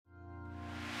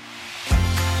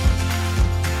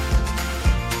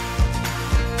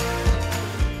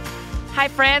Hi,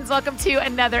 friends. Welcome to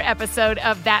another episode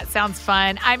of That Sounds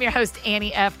Fun. I'm your host,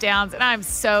 Annie F. Downs, and I'm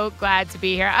so glad to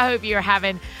be here. I hope you're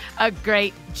having a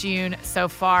great June so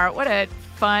far. What a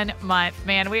fun month,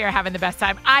 man. We are having the best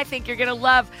time. I think you're going to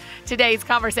love today's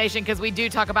conversation because we do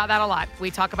talk about that a lot. We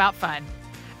talk about fun.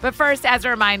 But first, as a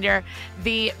reminder,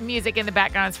 the music in the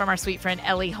background is from our sweet friend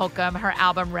Ellie Holcomb. Her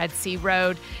album Red Sea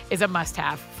Road is a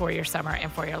must-have for your summer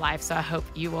and for your life, so I hope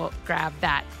you will grab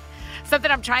that.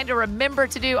 Something I'm trying to remember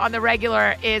to do on the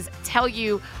regular is tell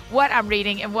you what I'm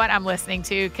reading and what I'm listening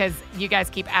to, because you guys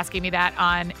keep asking me that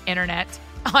on the internet,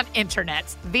 on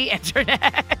Instagram,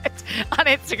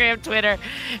 Twitter.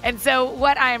 And so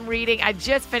what I am reading, I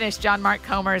just finished John Mark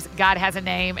Comer's God Has a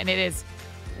Name, and it is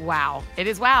wow. It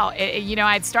is wow.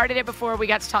 I'd started it before we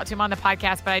got to talk to him on the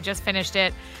podcast, but I just finished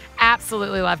it.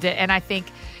 Absolutely loved it. And I think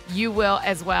you will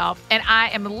as well. And I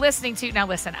am listening to, now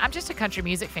listen, I'm just a country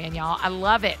music fan, y'all. I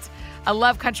love it. I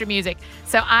love country music.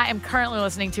 So I am currently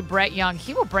listening to Brett Young.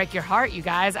 He will break your heart, you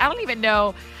guys. I don't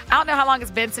know how long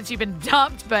it's been since you've been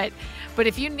dumped, but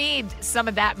if you need some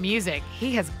of that music,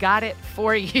 he has got it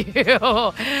for you.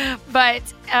 But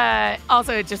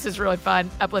also, it just is really fun,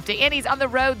 uplifting. And he's on the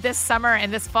road this summer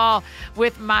and this fall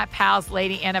with my pals,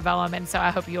 Lady Antebellum. And so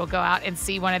I hope you will go out and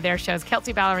see one of their shows.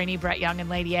 Kelsey Ballerini, Brett Young, and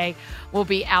Lady A will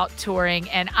be out touring.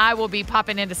 And I will be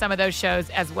popping into some of those shows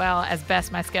as well as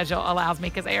best my schedule allows me,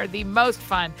 because they are the most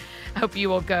fun. I hope you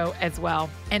will go as well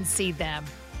and see them.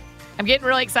 I'm getting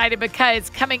really excited because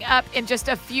coming up in just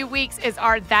a few weeks is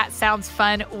our That Sounds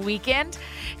Fun weekend.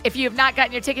 If you have not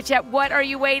gotten your tickets yet, what are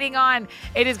you waiting on?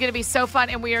 It is going to be so fun,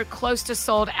 and we are close to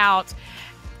sold out.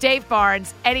 Dave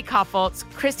Barnes, Eddie Koffoltz,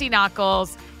 Christy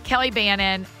Nockels, Kelly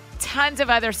Bannon, tons of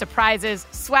other surprises,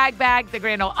 Swag Bag, the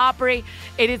Grand Ole Opry.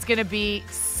 It is going to be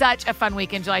such a fun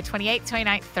weekend, July 28th,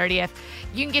 29th, 30th.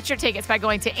 You can get your tickets by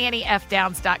going to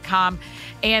AnnieFDowns.com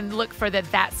and look for the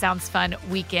That Sounds Fun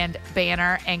weekend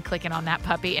banner and clicking on that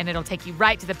puppy, and it'll take you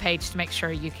right to the page to make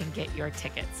sure you can get your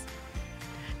tickets.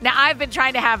 Now, I've been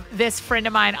trying to have this friend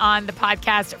of mine on the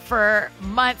podcast for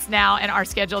months now, and our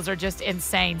schedules are just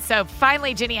insane. So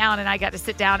finally, Jenny Allen and I got to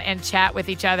sit down and chat with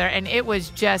each other, and it was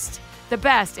just the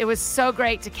best. It was so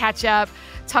great to catch up,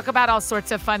 talk about all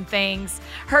sorts of fun things.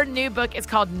 Her new book is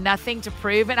called Nothing to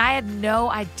Prove, and I had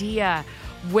no idea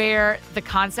where the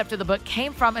concept of the book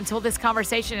came from until this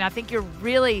conversation, and I think you're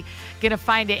really going to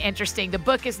find it interesting. The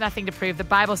book is Nothing to Prove. The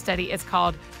Bible study is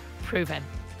called Proven.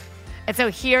 And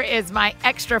so here is my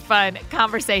extra fun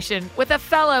conversation with a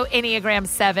fellow Enneagram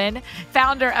 7,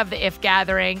 founder of the If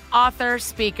Gathering, author,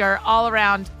 speaker,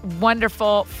 all-around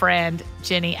wonderful friend,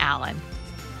 Jenny Allen.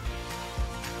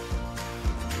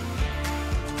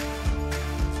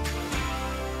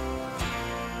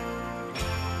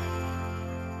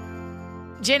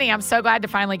 Jenny, I'm so glad to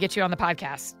finally get you on the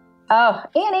podcast. Oh,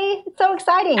 Annie, it's so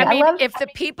exciting. I mean, if the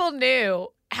people knew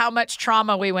how much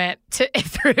trauma we went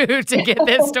through to get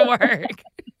this to work.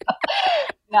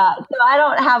 Yeah, so I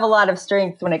don't have a lot of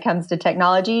strength when it comes to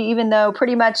technology, even though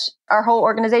pretty much our whole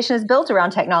organization is built around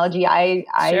technology. I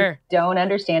don't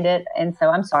understand it. And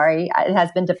so I'm sorry. It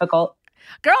has been difficult.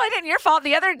 Girl, it ain't your fault.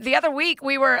 The other week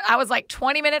I was like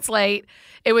 20 minutes late.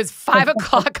 It was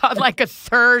 5:00 on like a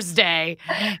Thursday.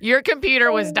 Your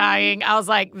computer was dying. I was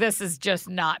like, this is just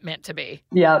not meant to be.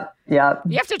 Yep. You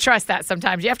have to trust that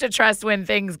sometimes. You have to trust when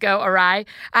things go awry.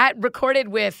 I had recorded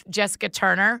with Jessica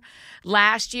Turner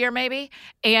last year maybe,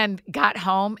 and got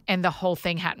home and the whole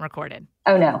thing hadn't recorded.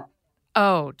 Oh, no.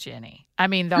 Oh, Jenny. I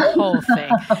mean, the whole thing.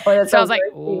 So I was like,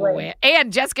 oh,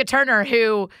 and Jessica Turner,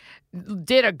 who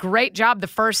did a great job the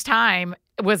first time,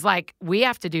 was like, we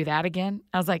have to do that again.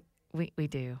 I was like, we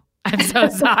do. I'm so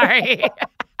sorry.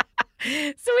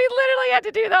 So we literally had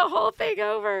to do the whole thing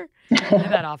over. Isn't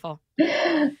that awful?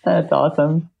 That's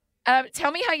awesome.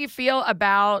 Tell me how you feel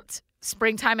about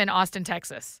springtime in Austin,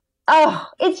 Texas. Oh,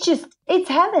 it's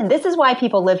heaven. This is why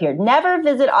people live here. Never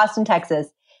visit Austin, Texas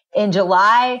in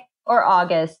July or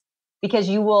August, because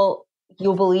you'll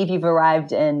believe you've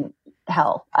arrived in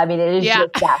hell. I mean, it is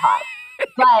just that hot.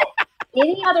 But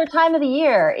any other time of the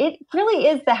year, it really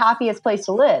is the happiest place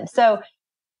to live. So,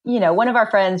 one of our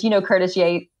friends, Curtis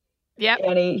Yates,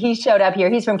 and he showed up here.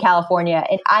 He's from California.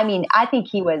 And I mean, I think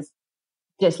he was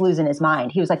just losing his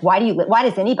mind. He was like, why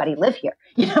does anybody live here?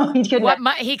 He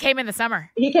came in the summer.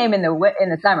 He came in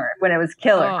the summer when it was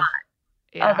killer hot.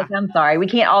 Yeah. I was like, I'm sorry. We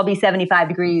can't all be 75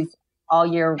 degrees all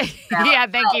year. Yeah,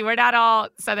 thank you. We're not all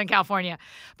Southern California.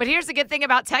 But here's the good thing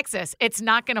about Texas. It's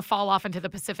not going to fall off into the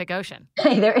Pacific Ocean.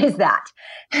 Hey, there is that.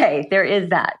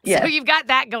 Yes. So you've got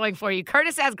that going for you.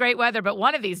 Curtis has great weather, but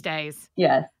one of these days,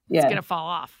 it's going to fall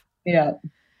off. Yeah.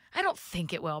 I don't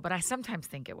think it will, but I sometimes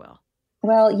think it will.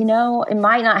 Well, it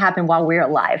might not happen while we're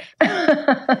alive.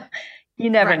 You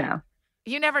never know.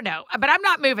 You never know. But I'm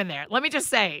not moving there. Let me just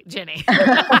say, Jenny,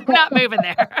 I'm not moving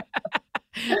there.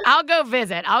 I'll go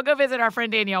visit. I'll go visit our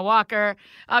friend Danielle Walker.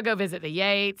 I'll go visit the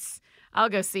Yates. I'll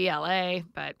go see LA,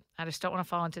 but I just don't want to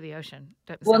fall into the ocean.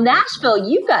 Well, Nashville,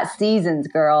 you've got seasons,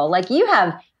 girl. Like you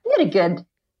had a good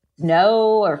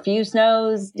snow or a few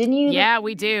snows, didn't you? Yeah,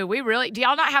 we do. Do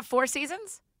y'all not have 4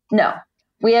 seasons? No,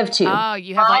 we have 2. Oh,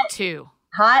 you have like 2.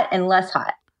 Hot and less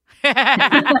hot.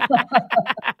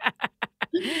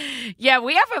 Yeah,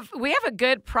 we have a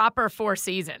good proper 4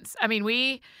 seasons. I mean,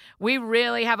 we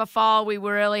really have a fall, we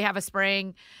really have a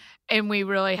spring, and we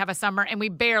really have a summer, and we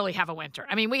barely have a winter.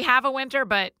 I mean, we have a winter,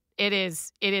 but it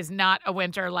is not a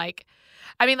winter like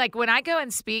when I go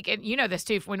and speak, and you know this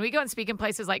too, when we go and speak in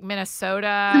places like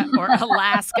Minnesota or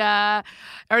Alaska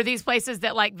or these places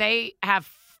that like they have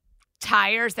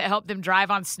tires that help them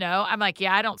drive on snow, I'm like,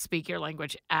 yeah, I don't speak your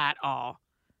language at all.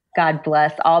 God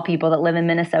bless all people that live in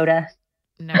Minnesota.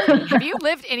 No kidding. Have you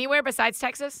lived anywhere besides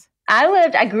Texas?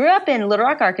 I grew up in Little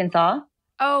Rock, Arkansas.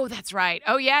 Oh, that's right.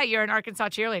 Oh, yeah, you're an Arkansas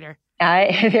cheerleader.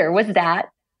 There was that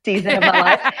season of my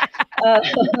life.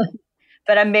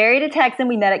 But I'm married a Texan.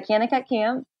 We met at Kanakuk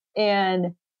Camp,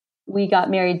 and we got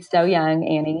married so young,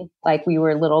 Annie. Like we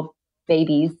were little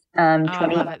babies,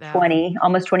 20,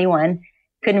 almost 21.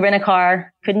 Couldn't rent a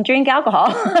car, couldn't drink alcohol.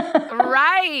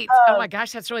 Right. Oh, my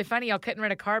gosh, that's really funny. Y'all couldn't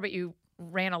rent a car, but you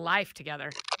ran a life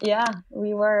together. Yeah,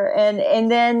 we were.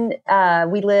 And then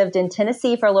we lived in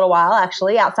Tennessee for a little while,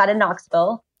 actually, outside of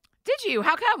Knoxville. Did you?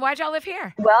 How come? Why'd y'all live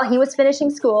here? Well, he was finishing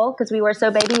school because we were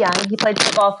so baby young. He played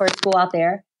football for school out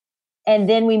there. And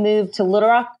then we moved to Little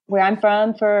Rock, where I'm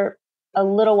from, for a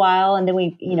little while. And then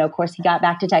we, of course, he got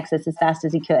back to Texas as fast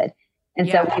as he could. And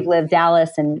so we've lived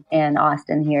Dallas and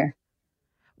Austin here.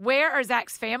 Where are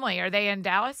Zach's family? Are they in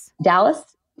Dallas?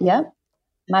 Dallas, yep.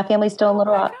 My family's still in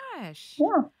Little Rock. Oh, my gosh.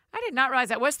 Yeah. I did not realize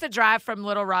that. What's the drive from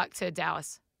Little Rock to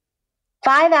Dallas?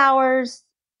 5 hours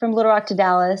from Little Rock to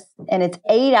Dallas, and it's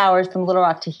 8 hours from Little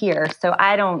Rock to here. So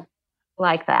I don't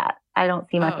like that. I don't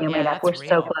see my family that. We're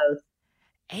so close.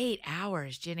 8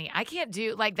 hours, Jenny. I can't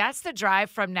do, that's the drive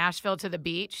from Nashville to the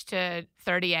beach to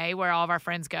 30A, where all of our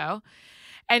friends go.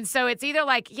 And so it's either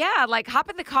hop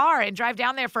in the car and drive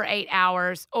down there for 8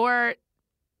 hours, or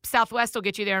Southwest will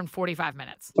get you there in 45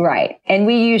 minutes. Right. And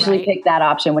we usually pick that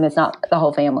option when it's not the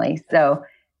whole family. So.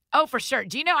 Oh, for sure.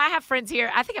 Do you know I have friends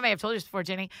here? I think I may have told you this before,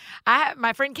 Jenny.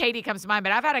 My friend Katie comes to mind,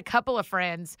 but I've had a couple of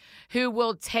friends who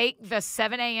will take the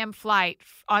 7 a.m. flight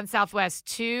on Southwest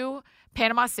to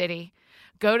Panama City,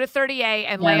 go to 30A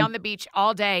and lay on the beach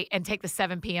all day, and take the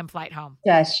 7 p.m. flight home.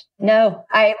 Gosh, no.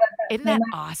 Isn't that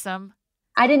awesome?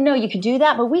 I didn't know you could do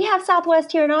that, but we have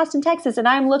Southwest here in Austin, Texas, and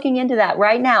I'm looking into that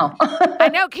right now. I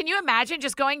know. Can you imagine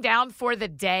just going down for the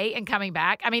day and coming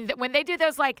back? I mean, when they do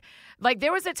those, like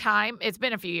there was a time, it's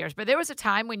been a few years, but there was a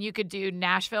time when you could do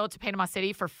Nashville to Panama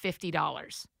City for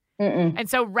 $50. And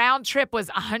so round trip was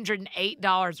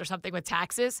 $108 or something with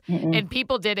taxes, and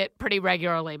people did it pretty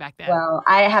regularly back then. Well,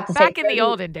 I have to say, back in the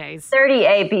olden days,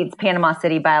 30A beats Panama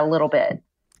City by a little bit.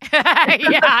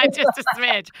 Yeah, just a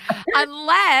smidge.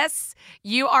 Unless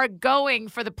you are going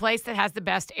for the place that has the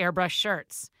best airbrush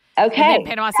shirts. Okay. And then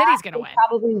Panama City's going to win.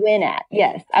 Probably win at.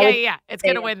 Yes. Yeah. It's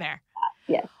going to win there.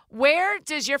 Yes. Where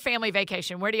does your family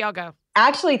vacation? Where do y'all go?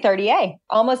 Actually, 30A.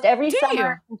 Almost every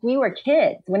summer since we were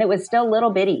kids, when it was still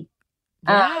little bitty.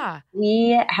 Yeah.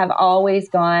 We have always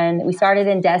gone. We started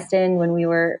in Destin when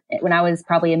I was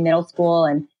probably in middle school,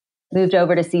 and moved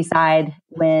over to Seaside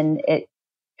when it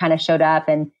kind of showed up,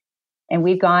 and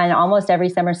we've gone almost every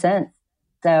summer since.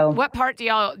 So what part do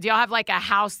y'all have, like a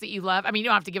house that you love? I mean, you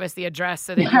don't have to give us the address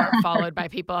so that you aren't followed by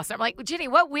people. So I'm like, Jenny,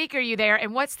 what week are you there,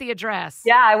 and what's the address?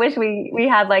 Yeah, I wish we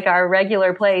had like our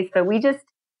regular place, but we just,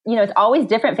 it's always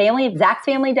different family. Zach's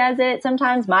family does it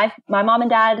sometimes. My mom and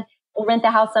dad will rent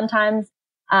the house sometimes.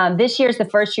 This year's the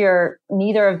first year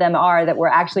neither of them are, that we're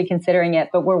actually considering it,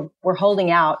 but we're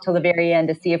holding out till the very end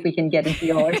to see if we can get a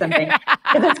deal or something,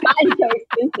 because it's gotten so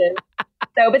expensive.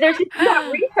 So, but there's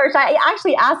research. I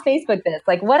actually asked Facebook this,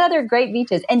 like, what other great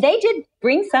beaches? And they did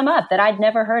bring some up that I'd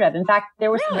never heard of. In fact, there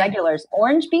were some regulars.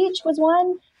 Orange Beach was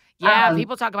one. Yeah,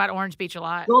 people talk about Orange Beach a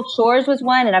lot. Gulf Shores was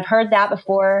one, and I've heard that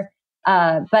before.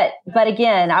 But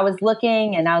again, I was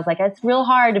looking, and I was like, it's real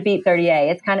hard to beat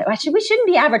 30A. It's kind of, we shouldn't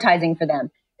be advertising for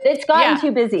them. It's gotten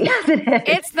too busy, hasn't it?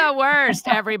 It's the worst,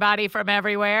 everybody from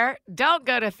everywhere. Don't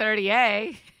go to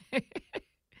 30A.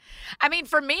 I mean,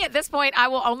 for me at this point, I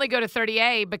will only go to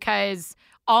 30A because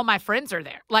all my friends are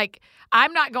there. Like,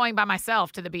 I'm not going by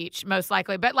myself to the beach, most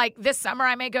likely. But like this summer,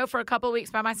 I may go for a couple of weeks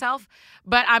by myself,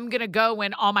 but I'm going to go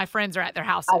when all my friends are at their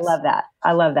houses. I love that.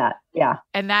 I love that. Yeah.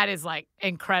 And that is like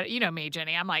incredible. You know me,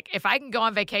 Jenny. I'm like, if I can go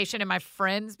on vacation and my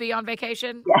friends be on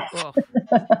vacation, Yes.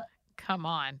 come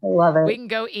on. I love it. We can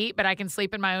go eat, but I can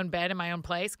sleep in my own bed in my own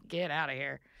place. Get out of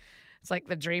here. It's like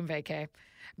the dream vacay.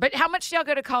 But how much do y'all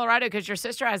go to Colorado? Because your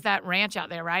sister has that ranch out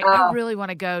there, right? I really want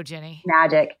to go, Jenny.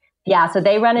 Magic. Yeah. So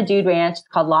they run a dude ranch. It's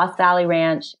called Lost Valley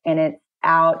Ranch, and it's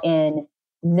out in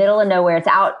middle of nowhere. It's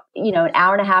out, an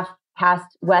hour and a half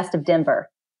west of Denver.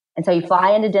 And so you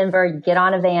fly into Denver, you get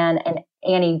on a van, and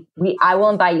Annie, I will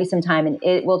invite you sometime, and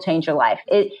it will change your life.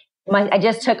 I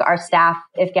just took our staff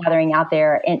If Gathering out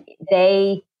there, and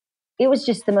it was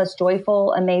just the most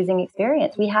joyful, amazing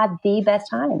experience. We had the best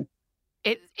time.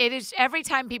 It is every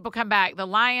time people come back. The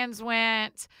Lions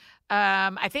went.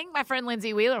 I think my friend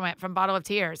Lindsay Wheeler went from Bottle of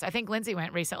Tears. I think Lindsay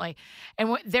went recently.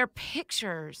 And their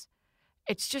pictures,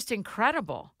 it's just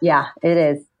incredible. Yeah, it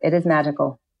is. It is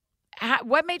magical.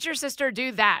 What made your sister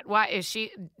do that?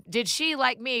 Did she,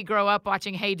 like me, grow up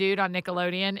watching Hey Dude on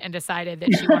Nickelodeon and decided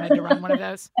that she wanted to run one of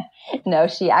those? No,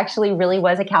 she actually really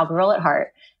was a cowgirl at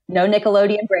heart. No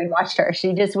Nickelodeon brainwashed her.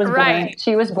 She just was born.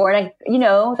 She was born,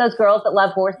 those girls that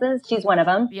love horses. She's one of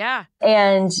them. Yeah.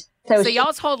 And so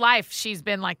y'all's whole life, she's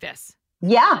been like this.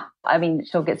 Yeah. I mean,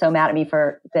 she'll get so mad at me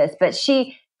for this, but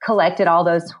she collected all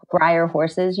those Breyer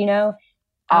horses,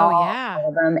 all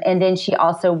of them. And then she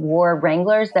also wore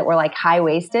Wranglers that were like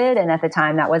high-waisted. And at the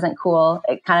time that wasn't cool.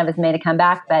 It kind of has made a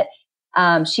comeback, but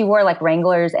she wore like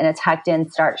Wranglers and a tucked in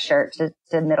starch shirt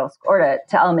to middle school or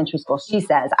to elementary school. She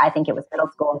says, I think it was middle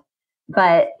school,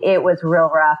 but it was real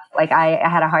rough. Like I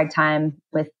had a hard time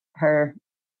with her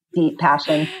deep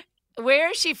passion.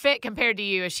 Where is she fit compared to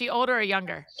you? Is she older or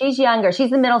younger? She's younger. She's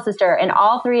the middle sister. And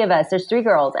all three of us, there's three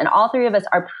girls, and all three of us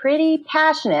are pretty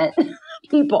passionate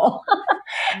people.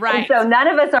 Right. And so none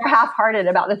of us are half-hearted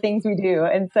about the things we do.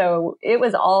 And so it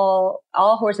was all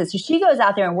horses. So she goes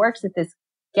out there and works at this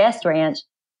guest ranch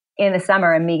in the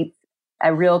summer and meets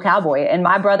a real cowboy. And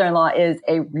my brother-in-law is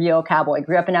a real cowboy.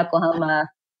 Grew up in Oklahoma.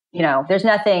 There's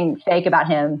nothing fake about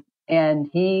him. And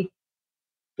he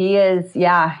is,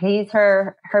 he's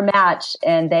her match.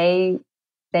 And they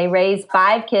raise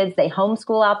 5 kids. They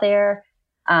homeschool out there.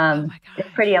 It's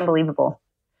pretty unbelievable.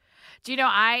 Do you know,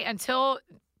 until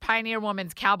Pioneer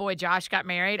Woman's Cowboy Josh got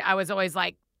married, I was always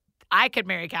like, I could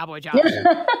marry Cowboy Josh.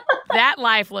 That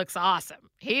life looks awesome.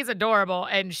 He's adorable,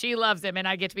 and she loves him, and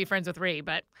I get to be friends with Ree.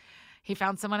 But he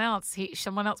found someone else.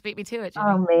 Someone else beat me to it, Jenny.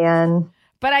 Oh, man.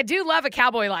 But I do love a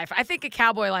cowboy life. I think a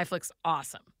cowboy life looks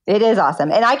awesome. It is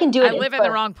awesome. And I can do it. I live in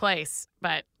the wrong place,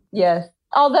 but. Yes.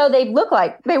 Although they look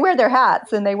like they wear their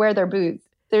hats and they wear their boots.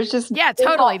 There's just. Yeah,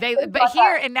 totally. But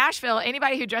here in Nashville,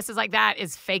 anybody who dresses like that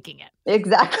is faking it.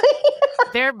 Exactly.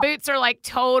 Their boots are like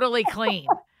totally clean.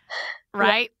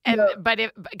 Right.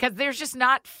 Because there's just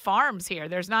not farms here.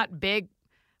 There's not big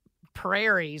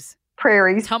prairies.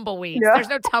 Tumbleweeds. Yeah. There's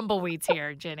no tumbleweeds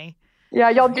here, Jenny. Yeah,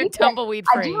 y'all do. Tumbleweed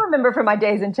free. I do remember from my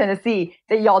days in Tennessee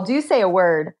that y'all do say a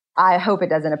word. I hope it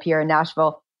doesn't appear in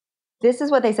Nashville. This is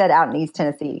what they said out in East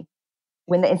Tennessee.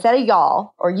 Instead of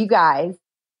y'all or you guys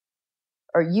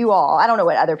or you all, I don't know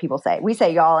what other people say. We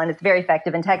say y'all, and it's very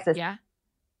effective in Texas. Yeah.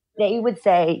 They would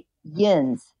say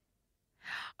yins.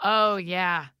 Oh,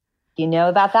 yeah. You know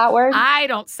about that word? I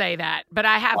don't say that, but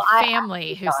I have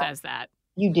family who says that.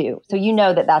 You do. So you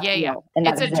know that's real. Yeah. And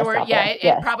it's a Georgia. Yeah,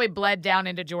 it probably bled down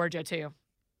into Georgia too.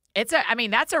 That's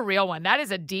a real one. That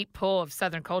is a deep pull of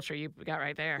Southern culture you got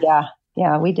right there. Yeah.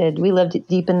 Yeah, we did. We lived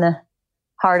deep in the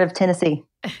heart of Tennessee.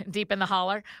 Deep in the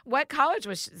holler. What college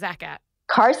was Zach at?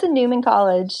 Carson Newman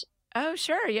College. Oh,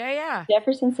 sure. Yeah.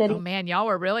 Jefferson City. Oh man, y'all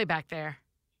were really back there.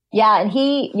 Yeah. And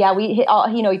he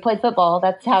played football.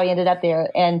 That's how he ended up there.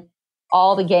 And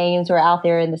all the games were out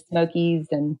there in the Smokies,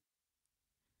 and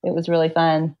it was really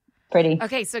fun. Pretty.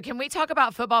 Okay, so can we talk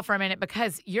about football for a minute?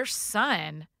 Because your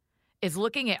son is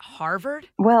looking at Harvard.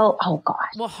 Well, oh gosh.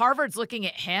 Well, Harvard's looking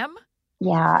at him?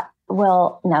 Yeah.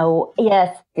 Well, no.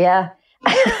 Yes. Yeah.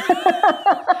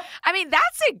 I mean,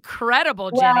 that's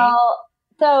incredible, Jenny. Well,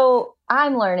 so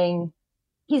I'm learning.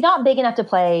 He's not big enough to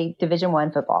play Division I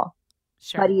football.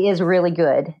 Sure. But he is really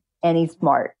good, and he's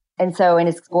smart. And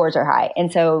his scores are high.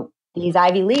 And so these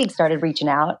Ivy Leagues started reaching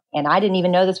out, and I didn't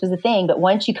even know this was a thing. But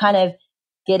once you kind of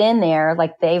get in there,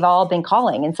 like they've all been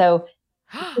calling. And so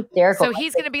it's hysterical. So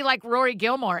he's going to be like Rory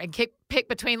Gilmore and pick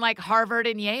between like Harvard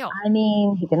and Yale. I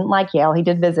mean, he didn't like Yale. He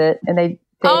did visit, and they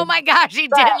oh my gosh, he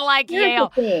didn't like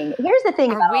Yale. Here's the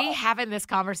thing. Are we having this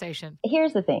conversation?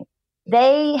 Here's the thing.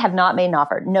 They have not made an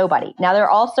offer. Nobody. Now they're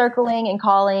all circling and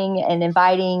calling and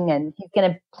inviting, and he's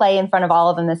going to play in front of all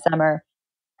of them this summer.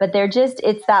 But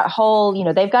it's that whole,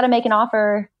 they've got to make an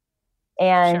offer,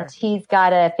 and he's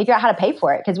got to figure out how to pay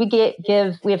for it. Because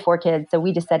we have 4 kids. So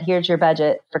we just said, here's your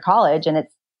budget for college, and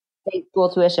it's state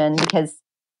school tuition because,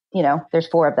 there's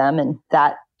 4 of them, and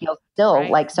that feels still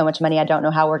like so much money. I don't know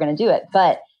how we're going to do it,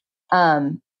 but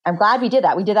I'm glad we did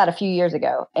that. We did that a few years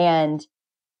ago. And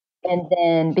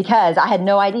then because I had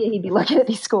no idea he'd be looking at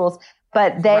these schools,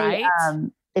 but they,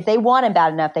 if they want him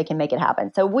bad enough, they can make it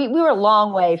happen. So we were a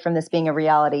long way from this being a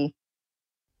reality,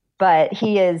 but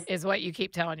he is what you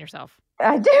keep telling yourself.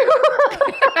 I do.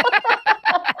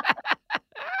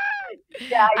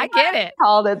 Yeah, I get it.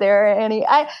 Called it there,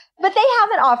 but they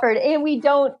haven't offered, and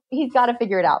he's got to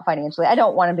figure it out financially. I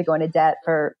don't want him to go into debt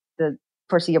for the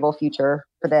foreseeable future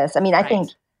for this. I mean, I think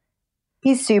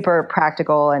he's super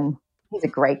practical, and he's a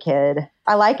great kid.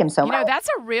 I like him so much. That's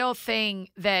a real thing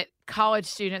that college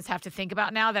students have to think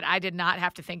about now that I did not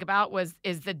have to think about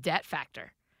is the debt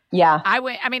factor. Yeah. I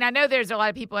know there's a lot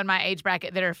of people in my age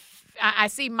bracket that I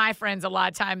see my friends a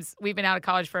lot of times. We've been out of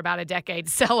college for about a decade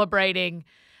celebrating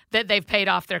that they've paid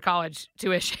off their college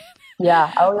tuition.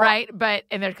 Yeah. Oh, yeah. Right.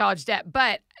 And their college debt.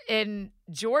 But in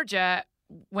Georgia,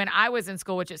 when I was in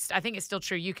school, I think it's still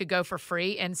true, you could go for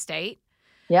free in state.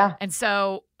 Yeah. And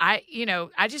so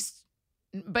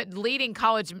but doing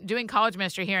college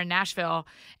ministry here in Nashville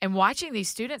and watching these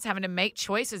students having to make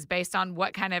choices based on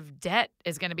what kind of debt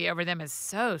is going to be over them is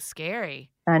so scary.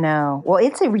 I know. Well,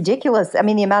 it's the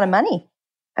amount of money.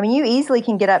 I mean, you easily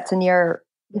can get up to near,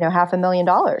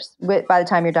 $500,000 by the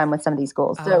time you're done with some of these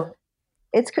schools. So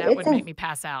that would make me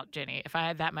pass out, Jenny, if I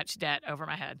had that much debt over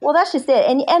my head. Well, that's just it.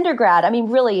 And undergrad,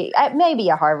 really, maybe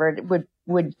a Harvard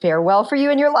would fare well for you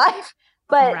in your life.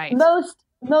 But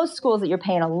most schools that you're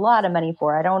paying a lot of money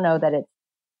for, I don't know that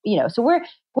it's, so we're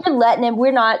letting him,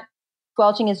 we're not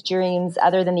squelching his dreams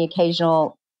other than the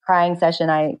occasional crying session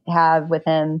I have with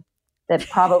him that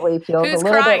probably feels a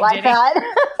little bit like Jenny?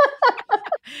 That.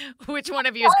 Which one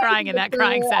of you is crying in that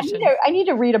crying session? I need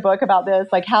to read a book about this,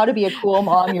 like how to be a cool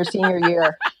mom your senior year.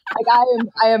 Like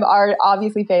I am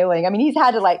obviously failing. I mean, he's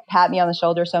had to pat me on the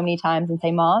shoulder so many times and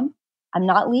say, Mom, I'm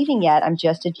not leaving yet. I'm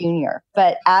just a junior.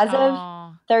 But as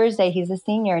of Thursday, he's a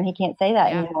senior and he can't say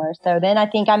that anymore. So then I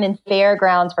think I'm in fair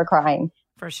grounds for crying.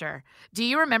 For sure. Do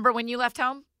you remember when you left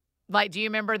home? Do you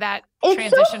remember that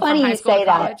transition so funny from high school to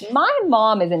college? That. My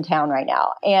mom is in town right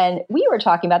now, and we were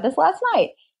talking about this last night.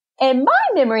 And my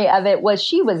memory of it was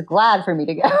she was glad for me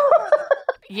to go.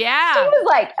 Yeah. She was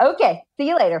like, okay, see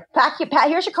you later.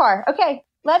 Here's your car. Okay.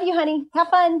 Love you, honey. Have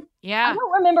fun. Yeah. I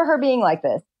don't remember her being like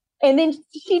this. And then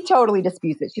she totally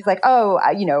disputes it. She's like,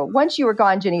 once you were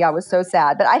gone, Jenny, I was so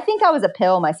sad. But I think I was a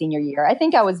pill my senior year. I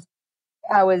think I was,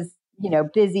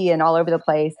 busy and all over the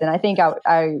place. And I think I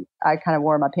kind of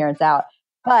wore my parents out.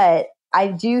 But I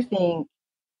do think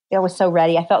I was so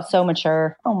ready. I felt so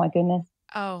mature. Oh, my goodness.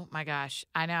 Oh, my gosh.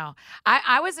 I know.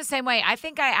 I was the same way. I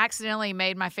think I accidentally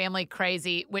made my family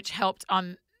crazy, which helped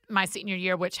on my senior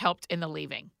year, which helped in the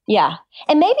leaving. Yeah.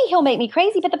 And maybe he'll make me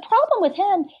crazy. But the problem with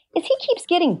him is he keeps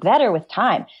getting better with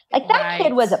time. Like that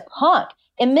kid was a punk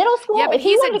in middle school. Yeah, but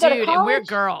he's a dude college, and we're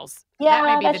girls. Yeah, that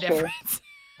may be that's the difference. True.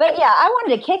 But yeah, I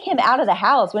wanted to kick him out of the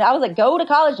house when I was like, go to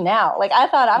college now. Like I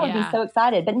thought I would be so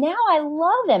excited. But now I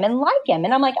love him and like him.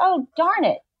 And I'm like, oh, darn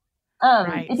it.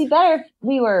 It'd be better if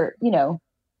we were, you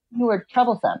were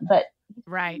troublesome, but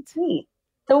sweet.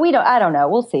 So I don't know.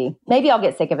 We'll see. Maybe I'll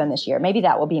get sick of him this year. Maybe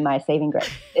that will be my saving grace.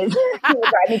 Drive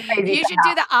me crazy you should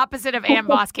do the opposite of Ann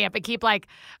Voskamp and keep like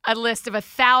a list of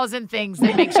 1,000 things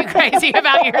that makes you crazy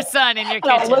about your son in your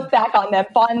kitchen. I'll look back on them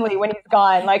fondly when he's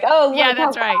gone. Like, oh, yeah,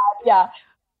 that's right. Yeah.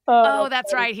 Oh,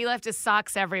 that's right. He left his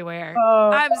socks everywhere.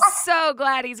 I'm so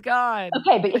glad he's gone.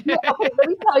 Okay, but let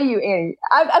me tell you, Annie,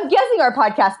 I'm guessing our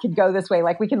podcast could go this way.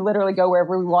 Like we can literally go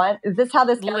wherever we want. Is this how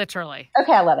this goes? Literally.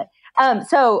 Okay, I love it.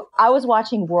 So I was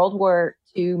watching World War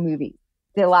II movies.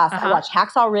 I watched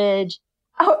Hacksaw Ridge.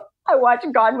 Oh, I watched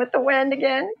Gone with the Wind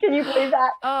again. Can you believe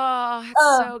that? Oh,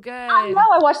 it's so good. I know.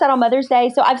 I watched that on Mother's Day.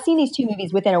 So I've seen these 2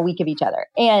 movies within a week of each other.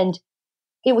 And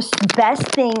it was the best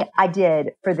thing I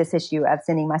did for this issue of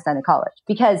sending my son to college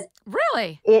because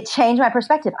it changed my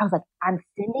perspective. I was like, I'm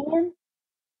sending him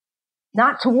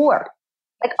not to war.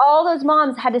 Like all those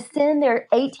moms had to send their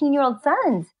 18-year-old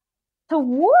sons to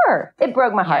war. It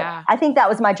broke my heart. Yeah. I think that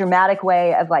was my dramatic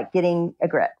way of like getting a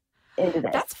grip into this.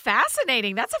 That's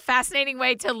fascinating. That's a fascinating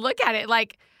way to look at it.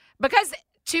 Like, because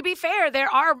to be fair,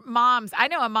 there are moms. I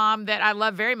know a mom that I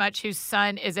love very much whose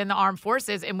son is in the armed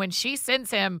forces. And when she sends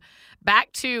him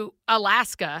back to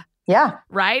Alaska,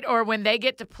 right? Or when they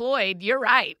get deployed, you're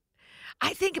right.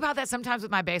 I think about that sometimes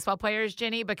with my baseball players,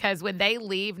 Jenny, because when they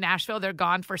leave Nashville, they're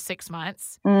gone for 6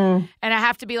 months. And I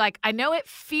have to be like, I know it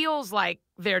feels like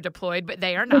they're deployed, but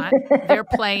they are not. They're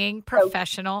playing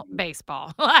professional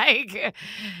baseball. Like,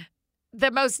 the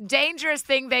most dangerous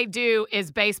thing they do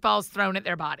is baseballs thrown at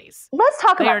their bodies. Let's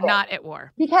talk about it. They are not at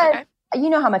war. Because you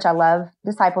know how much I love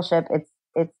discipleship.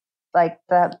 It's like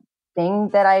the thing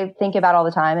that I think about all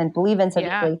the time and believe in so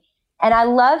deeply. And I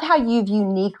love how you've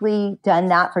uniquely done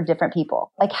that for different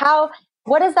people. Like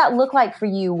what does that look like for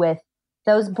you with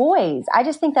those boys? I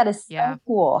just think that is so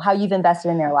cool how you've invested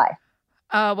in their life.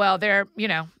 Well, they're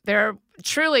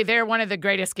one of the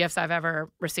greatest gifts I've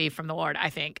ever received from the Lord, I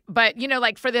think. But,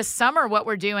 like for this summer, what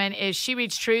we're doing is She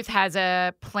Reads Truth has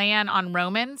a plan on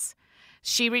Romans.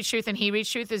 She Reads Truth and He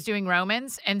Reads Truth is doing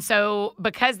Romans. And so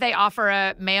because they offer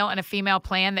a male and a female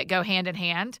plan that go hand in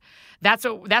hand, that's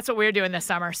what we're doing this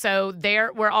summer. So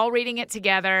we're all reading it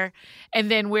together,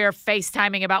 and then we're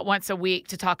FaceTiming about once a week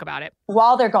to talk about it.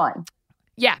 While they're gone.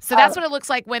 Yeah. So that's what it looks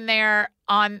like when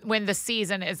when the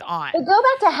season is on. But go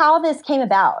back to how this came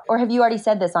about, or have you already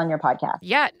said this on your podcast?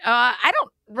 Yeah. I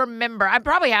don't remember. I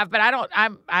probably have, but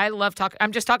I love talking.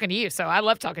 I'm just talking to you. So I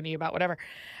love talking to you about whatever.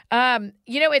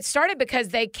 It started because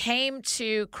they came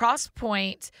to Cross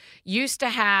Point, used to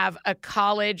have a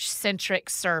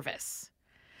college-centric service.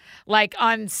 Like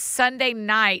on Sunday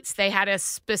nights, they had a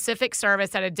specific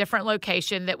service at a different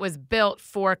location that was built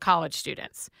for college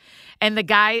students. And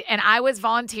I was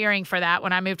volunteering for that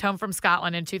when I moved home from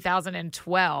Scotland in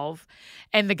 2012,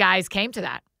 and the guys came to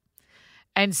that.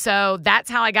 And so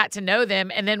that's how I got to know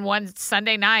them. And then one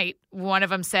Sunday night, one of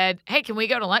them said, "Hey, can we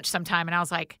go to lunch sometime?" And I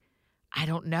was like, "I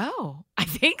don't know. I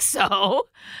think so.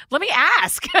 Let me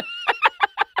ask."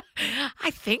 I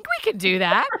think we can do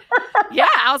that. Yeah.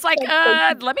 I was like,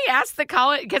 let me ask the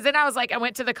college. Because then I was like, I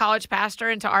went to the college pastor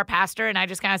and to our pastor, and I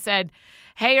just kind of said,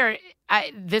 "Hey,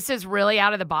 this is really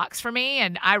out of the box for me.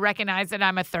 And I recognize that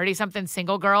I'm a 30-something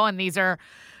single girl, and these are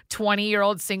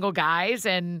 20-year-old single guys.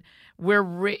 And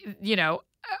we're,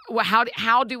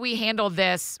 how do we handle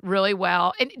this really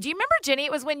well?" And do you remember, Jenny,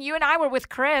 it was when you and I were with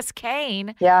Chris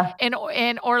Kane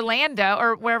in Orlando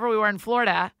or wherever we were in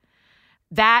Florida,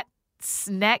 that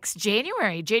next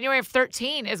January of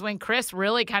 13 is when Chris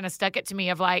really kind of stuck it to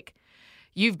me of like,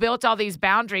 you've built all these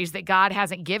boundaries that God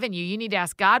hasn't given you. You need to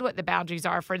ask God what the boundaries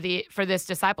are for this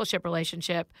discipleship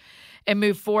relationship and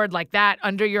move forward like that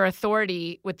under your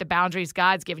authority with the boundaries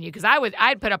God's given you. Because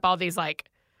I'd put up all these like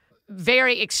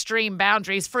very extreme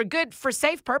boundaries for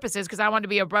safe purposes because I wanted to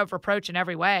be above reproach in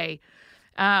every way.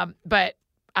 But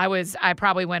I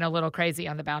probably went a little crazy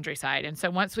on the boundary side. And so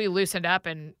once we loosened up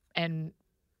and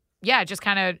just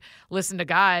kind of listened to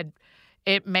God,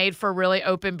 it made for really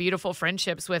open, beautiful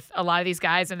friendships with a lot of these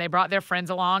guys, and they brought their friends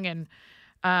along. And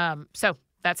so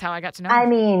that's how I got to know them. I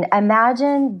mean,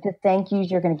 imagine the thank yous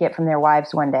you're going to get from their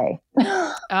wives one day.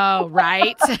 Oh,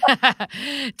 right.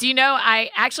 Do you know,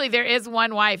 there is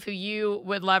one wife who you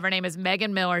would love. Her name is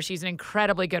Megan Miller. She's an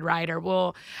incredibly good writer.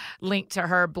 We'll link to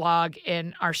her blog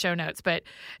in our show notes. But,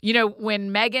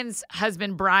 when Megan's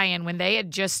husband, Brian, when they had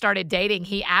just started dating,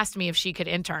 he asked me if she could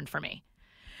intern for me.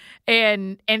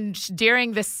 And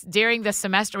during the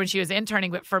semester when she was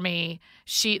interning for me,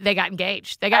 they got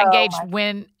engaged. They got engaged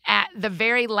when at the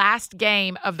very last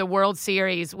game of the World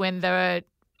Series, when the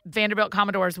Vanderbilt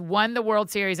Commodores won the World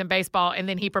Series in baseball, and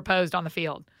then he proposed on the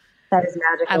field. That is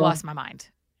magical. I lost my mind.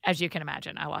 As you can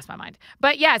imagine, I lost my mind.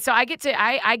 But yeah, so I get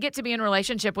to be in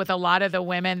relationship with a lot of the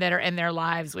women that are in their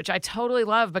lives, which I totally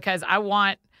love because I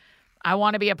want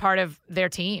to be a part of their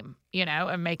team,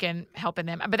 and helping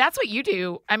them. But that's what you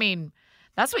do. I mean,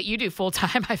 that's what you do full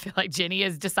time. I feel like, Jenny,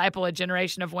 is disciple a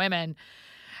generation of women.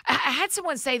 I had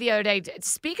someone say the other day,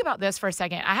 speak about this for a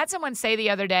second. I had someone say the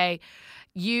other day,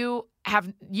 you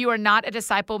are not a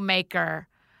disciple maker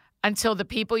until the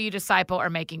people you disciple are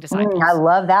making disciples. I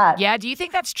love that. Yeah. Do you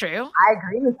think that's true? I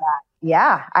agree with that.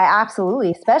 Yeah, I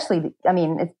absolutely, especially,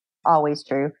 it's always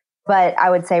true, but I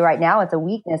would say right now it's a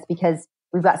weakness because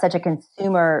we've got such a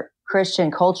consumer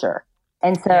Christian culture.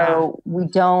 And so we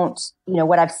don't,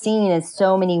 what I've seen is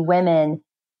so many women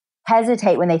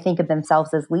hesitate when they think of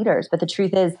themselves as leaders. But the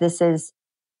truth is, this is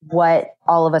what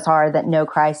all of us are that know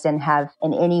Christ and have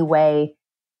in any way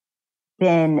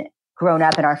been grown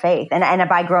up in our faith. And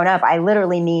by grown up, I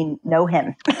literally mean know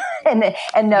him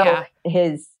and know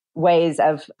his ways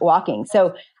of walking.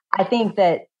 So I think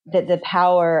that the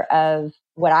power of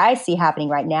what I see happening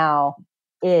right now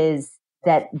is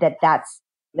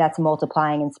that's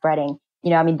multiplying and spreading.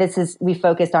 We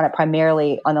focused on it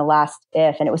primarily on the last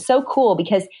if, and it was so cool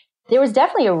because there was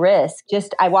definitely a risk.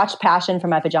 I watched Passion from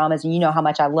my pajamas, and you know how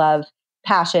much I love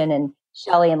Passion, and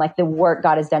Shelley and like the work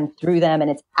God has done through them. And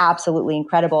it's absolutely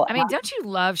incredible. I mean, don't you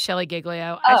love Shelley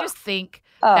Giglio? I just think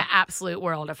the absolute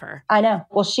world of her. I know.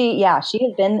 Well, she has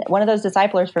been one of those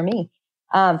disciplers for me,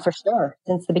 for sure,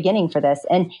 since the beginning for this.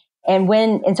 And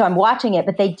so I'm watching it,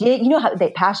 but they did, how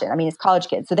they passion. I mean, it's college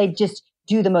kids. So they just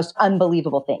do the most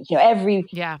unbelievable things. They have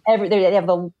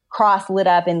the cross lit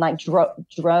up in like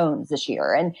drones this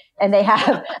year. And they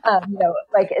have,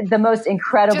 like the most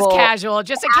incredible.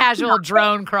 Just a casual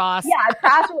drone cross. Yeah,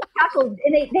 casual.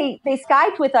 And they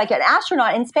Skyped with like an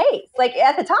astronaut in space, like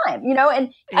at the time, and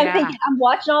I'm thinking, I'm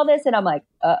watching all this and I'm like,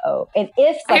 uh-oh. And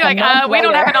if like, we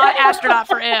don't have an astronaut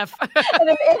for if. And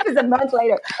if is a month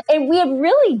later. And we have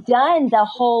really done the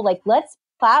whole, like, let's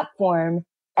platform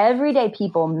everyday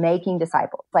people making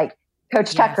disciples. Like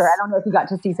Coach Tucker, I don't know if you got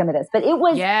to see some of this, but it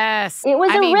was a risk.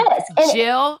 And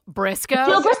Jill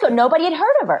Briscoe, nobody had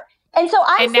heard of her. And so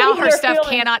and now her stuff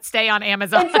cannot stay on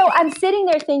Amazon. And so I'm sitting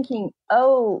there thinking,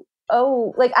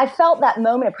 like I felt that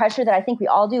moment of pressure that I think we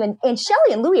all do. And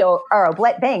Shelley and Louie are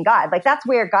obeying God. Like that's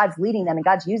where God's leading them and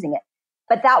God's using it.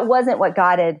 But that wasn't what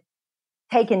God had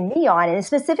taken me on. And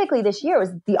specifically this year, it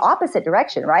was the opposite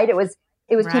direction, right? It was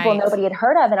people nobody had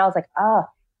heard of. And I was like,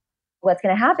 what's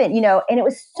going to happen? And it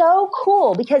was so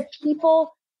cool because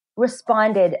people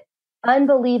responded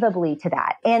unbelievably to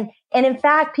that. And in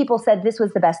fact, people said this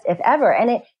was the best if ever.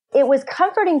 And it was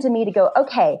comforting to me to go,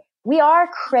 okay, we are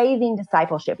craving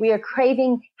discipleship. We are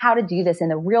craving how to do this in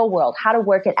the real world, how to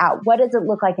work it out. What does it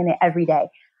look like in the everyday?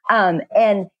 And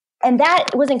that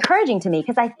was encouraging to me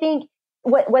because I think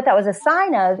what that was a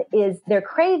sign of is they're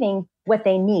craving what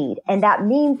they need. And that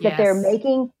means that they're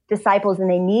making disciples and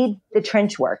they need the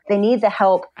trench work. They need the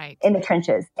help in the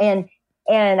trenches. And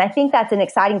I think that's an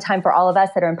exciting time for all of us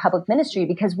that are in public ministry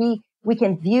because we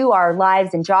can view our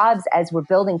lives and jobs as we're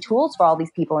building tools for all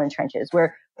these people in trenches.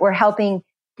 We're helping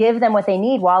give them what they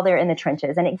need while they're in the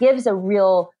trenches. And it gives a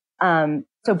real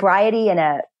sobriety and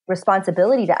a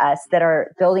responsibility to us that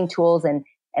are building tools and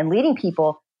leading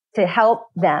people to help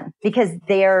them because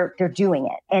they're doing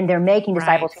it and they're making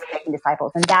disciples who are making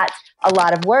disciples. And that's a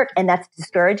lot of work and that's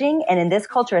discouraging. And in this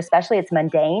culture, especially, it's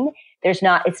mundane. It's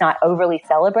not overly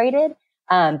celebrated,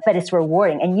 but it's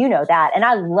rewarding. And you know that. And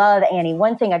I love, Annie,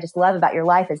 one thing I just love about your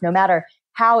life is no matter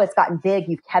how it's gotten big,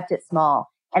 you've kept it small.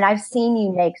 And I've seen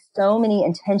you make so many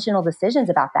intentional decisions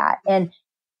about that. And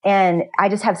I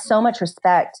just have so much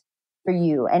respect for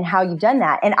you and how you've done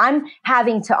that. And I'm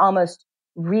having to almost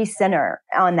recenter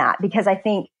on that because I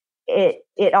think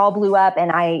it all blew up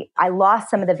and I lost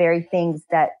some of the very things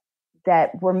that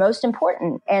were most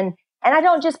important. And I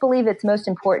don't just believe it's most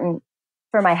important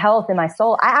for my health and my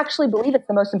soul. I actually believe it's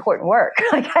the most important work.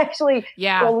 Like I actually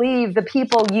believe the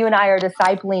people you and I are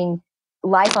discipling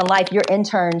life on life, your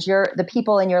interns, the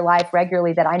people in your life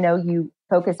regularly that I know you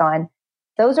focus on,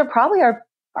 those are probably our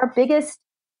biggest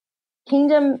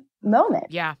kingdom moment.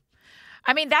 Yeah.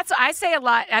 I mean, I say a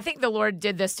lot. I think the Lord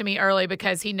did this to me early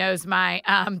because he knows my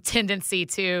tendency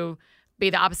to be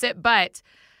the opposite. But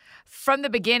from the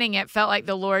beginning, it felt like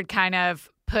the Lord kind of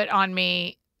put on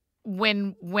me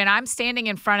when I'm standing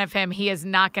in front of him, he is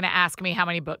not going to ask me how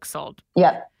many books sold.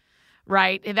 Yeah.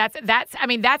 Right.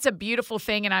 That's a beautiful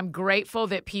thing. And I'm grateful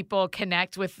that people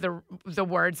connect with the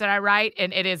words that I write.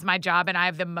 And it is my job and I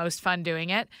have the most fun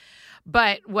doing it.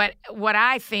 But what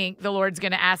I think the Lord's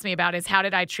going to ask me about is how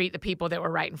did I treat the people that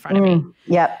were right in front of me?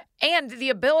 Yep. And the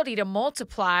ability to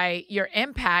multiply your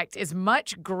impact is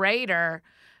much greater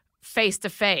face to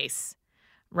face,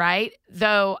 right?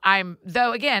 Though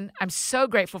again, I'm so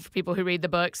grateful for people who read the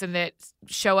books and that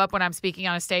show up when I'm speaking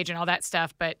on a stage and all that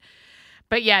stuff. But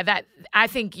yeah, that I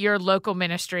think your local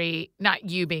ministry, not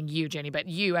you being you, Jenny, but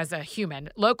you as a human,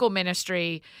 local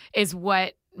ministry is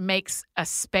what makes a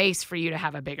space for you to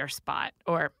have a bigger spot.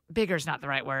 Or bigger is not the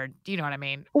right word. Do you know what I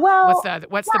mean? Well,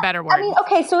 what's the better word? I mean,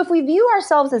 okay, so if we view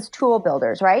ourselves as tool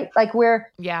builders, right? Like we're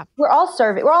all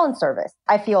in service.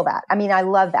 I feel that. I mean, I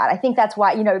love that. I think that's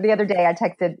why, the other day I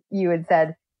texted you and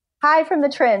said, "Hi from the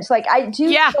trench." Like I do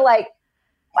feel like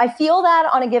I feel that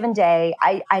on a given day.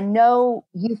 I know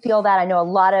you feel that. I know a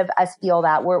lot of us feel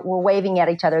that. We're waving at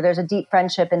each other. There's a deep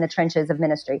friendship in the trenches of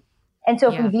ministry. And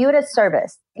so if we view it as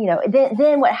service,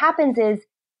 then what happens is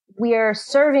we're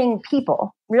serving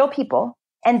people, real people,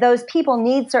 and those people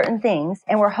need certain things.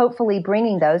 And we're hopefully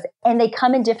bringing those and they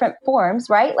come in different forms,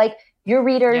 right? Like your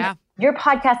readers, your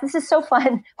podcast. This is so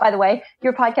fun, by the way.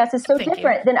 Your podcast is so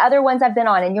different than other ones I've been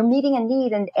on and you're meeting a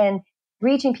need and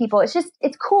reaching people. It's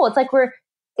cool. It's like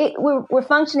we're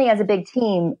functioning as a big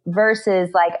team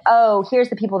versus like, oh, here's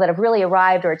the people that have really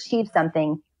arrived or achieved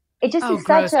something. It just is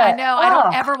gross. such a, I know. I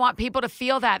don't ever want people to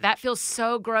feel that. That feels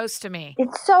so gross to me.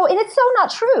 It's so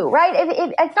not true, right?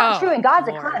 It's not true in God's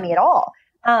economy at all.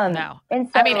 No. And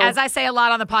so, I mean, as I say a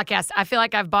lot on the podcast, I feel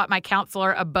like I've bought my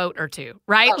counselor a boat or two,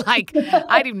 right? Like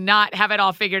I do not have it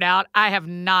all figured out. I have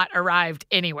not arrived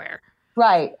anywhere.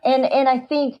 Right. And I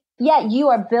think, you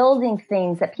are building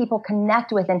things that people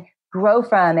connect with and grow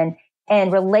from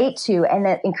and relate to and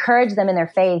that encourage them in their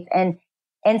faith.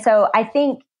 And so I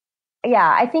think,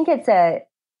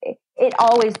 it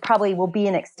always probably will be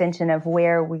an extension of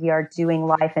where we are doing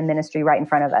life and ministry right in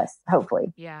front of us,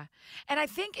 hopefully. Yeah. And I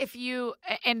think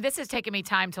and this has taken me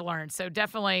time to learn, so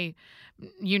definitely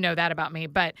you know that about me.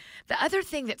 But the other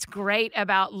thing that's great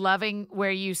about loving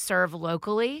where you serve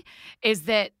locally is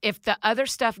that if the other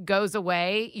stuff goes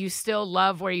away, you still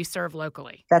love where you serve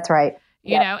locally. That's right.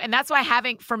 You know, and that's why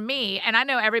for me, and I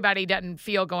know everybody doesn't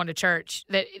feel going to church,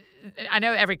 I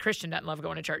know every Christian doesn't love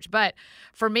going to church, but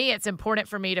for me, it's important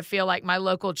for me to feel like my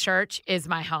local church is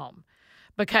my home.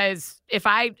 Because if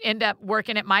I end up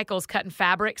working at Michael's cutting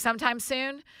fabric sometime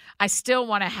soon, I still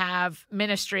want to have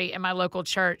ministry in my local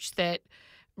church that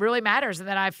really matters and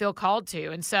that I feel called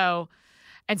to. And so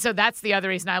that's the other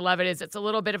reason I love it, is it's a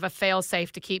little bit of a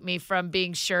fail-safe to keep me from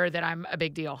being sure that I'm a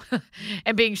big deal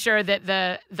and being sure that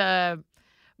the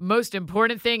most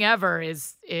important thing ever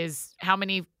is how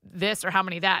many this or how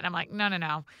many that. And I'm like,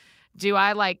 no. Do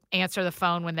I answer the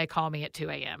phone when they call me at 2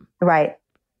 a.m.? Right.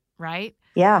 Right?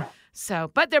 Yeah.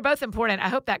 So, but they're both important. I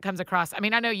hope that comes across. I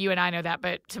mean, I know you and I know that,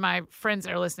 but to my friends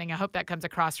that are listening, I hope that comes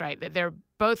across right, that they're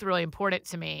both really important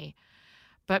to me.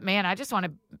 But man, I just want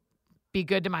to be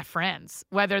good to my friends,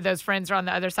 whether those friends are on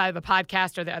the other side of the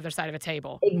podcast or the other side of a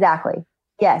table. Exactly.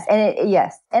 Yes.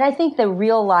 Yes. And I think the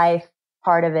real life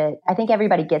part of it, I think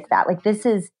everybody gets that. Like this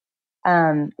is,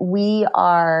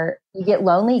 you get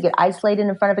lonely, you get isolated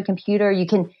in front of a computer. You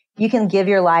can give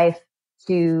your life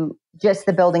to just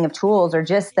the building of tools or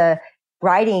just the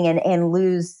writing and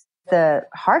lose the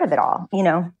heart of it all, you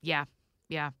know? Yeah.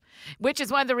 Yeah. Which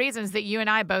is one of the reasons that you and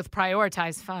I both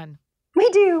prioritize fun. We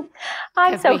do.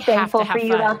 I'm so thankful for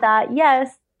you about that.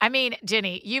 Yes. I mean,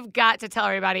 Jenny, you've got to tell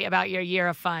everybody about your year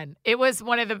of fun. It was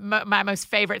one of my most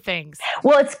favorite things.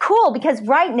 Well, it's cool because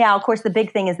right now, of course, the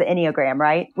big thing is the Enneagram,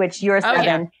 right? Which you're a 7.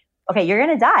 Yeah. Okay, you're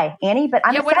going to die, Annie, but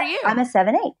what are you? I'm a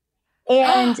 7-8.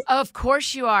 And of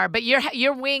course you are, but your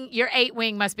 8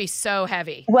 wing must be so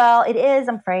heavy. Well, it is,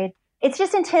 I'm afraid. It's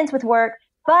just intense with work.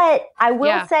 But I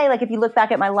will say, if you look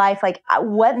back at my life,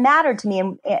 what mattered to me,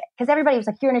 because everybody was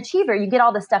like, you're an achiever, you get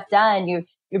all this stuff done,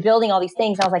 you're building all these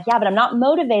things. I was like, yeah, but I'm not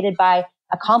motivated by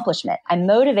accomplishment. I'm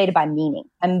motivated by meaning.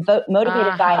 I'm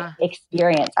motivated by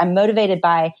experience. I'm motivated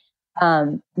by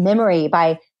memory,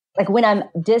 by when I'm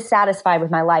dissatisfied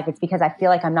with my life, it's because I feel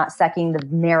like I'm not sucking the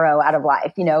marrow out of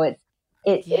life. You know, it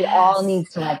all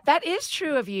needs to that is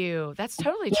true of you. That's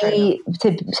totally true.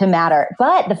 To matter.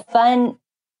 But the fun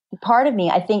part of me,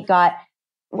 I think, got,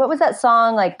 what was that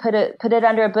song? Put it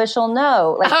under a bushel?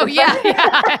 No.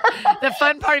 The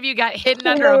fun part of you got hidden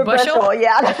under a bushel?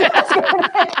 Yeah.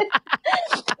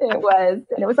 It was.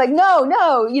 And it was like, no,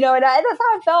 you know, and that's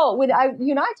how I felt when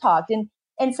you and I talked.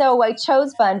 And so I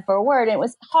chose fun for a word. And it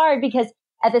was hard because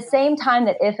at the same time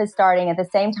that IF is starting, at the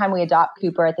same time we adopt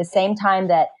Cooper, at the same time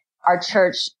that our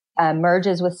church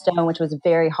merges with Stone, which was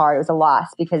very hard. It was a loss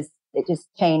because it just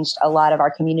changed a lot of our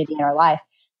community and our life.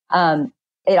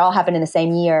 It all happened in the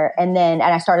same year. And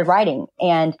I started writing.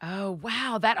 And oh,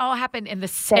 wow. That all happened in the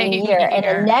same year. And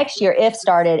the next year, IF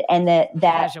started. And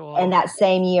that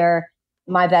same year,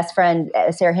 my best friend,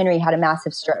 Sarah Henry, had a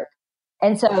massive stroke.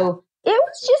 And so it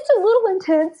was just a little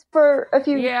intense for a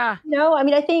few years. You know, I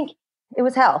mean, I think it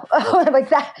was hell. Like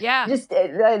that. Yeah. Just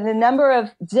the number of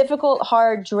difficult,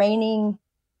 hard, draining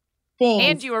things.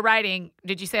 And you were writing.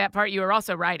 Did you say that part? You were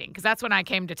also writing, because that's when I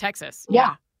came to Texas.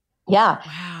 Yeah. Wow.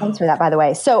 Thanks for that, by the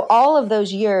way. So all of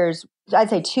those years, I'd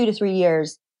say 2 to 3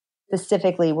 years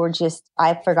specifically, were just,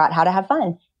 I forgot how to have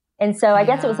fun. And so I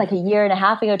guess it was like a year and a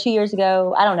half ago, 2 years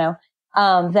ago, I don't know,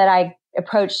 that I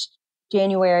approached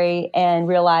January and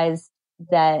realized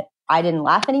that I didn't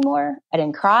laugh anymore. I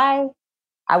didn't cry.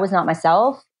 I was not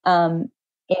myself.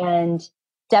 And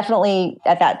definitely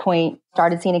at that point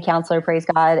started seeing a counselor, praise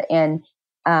God, and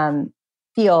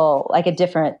feel like a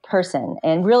different person.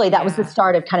 And really that was the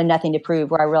start of kind of Nothing to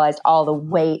Prove, where I realized all the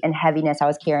weight and heaviness I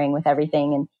was carrying with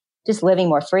everything and just living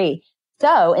more free.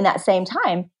 So in that same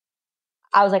time,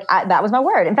 I was like, that was my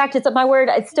word. In fact, it's my word.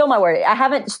 It's still my word. I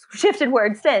haven't shifted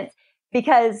words since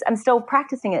because I'm still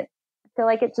practicing it. I feel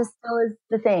like it just still is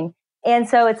the thing. And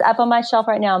so it's up on my shelf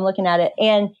right now. I'm looking at it.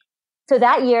 And so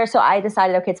that year, I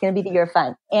decided, okay, it's going to be the year of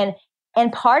fun. And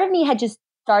part of me had just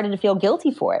started to feel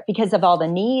guilty for it because of all the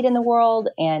need in the world.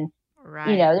 And,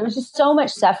 there was just so much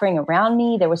suffering around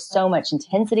me. There was so much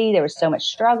intensity. There was so much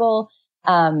struggle.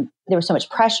 There was so much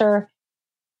pressure.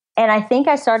 And I think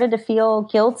I started to feel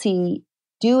guilty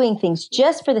doing things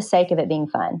just for the sake of it being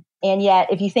fun. And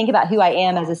yet, if you think about who I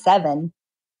am as a 7,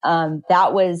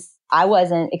 I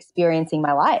wasn't experiencing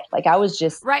my life. Like I was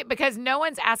just. Right. Because no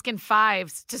one's asking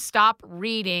 5s to stop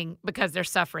reading because they're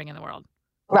suffering in the world.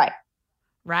 Right.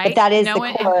 Right. But that is the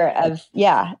core of,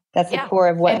 that's the core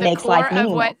of what makes life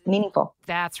meaningful.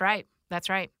 That's right. That's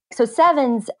right. So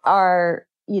 7s are,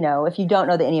 if you don't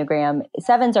know the Enneagram,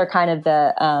 7s are kind of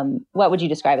the, what would you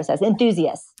describe us as?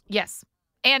 Enthusiasts. Yes.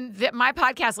 And my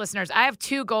podcast listeners, I have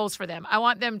 2 goals for them. I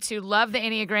want them to love the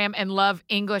Enneagram and love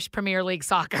English Premier League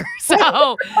soccer.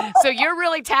 So you're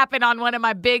really tapping on one of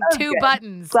my big 2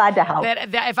 buttons. Glad to help. That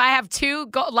if I have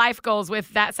 2 life goals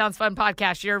with That Sounds Fun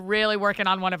podcast, you're really working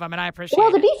on one of them, and I appreciate it.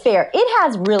 Well, to be fair, it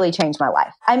has really changed my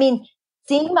life. I mean,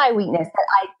 seeing my weakness, that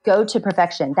I go to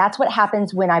perfection, that's what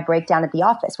happens when I break down at the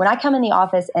office. When I come in the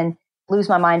office and lose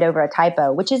my mind over a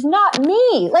typo, which is not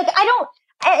me. Like I don't.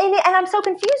 And I'm so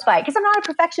confused by it because I'm not a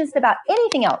perfectionist about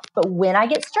anything else. But when I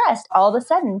get stressed, all of a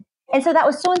sudden, and so that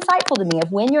was so insightful to me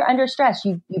of when you're under stress,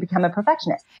 you become a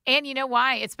perfectionist. And you know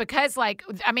why? It's because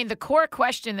the core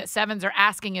question that 7s are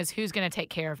asking is who's going to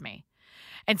take care of me?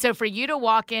 And so for you to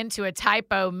walk into a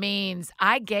typo means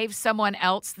I gave someone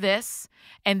else this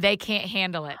and they can't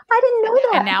handle it. I didn't know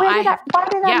that. And now why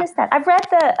did I miss that? I've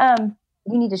read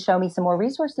you need to show me some more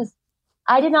resources.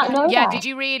 I did not know that. Yeah. Did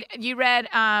you read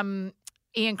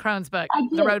Ian Cron's book,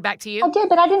 The Road Back to You? I did,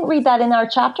 but I didn't read that in our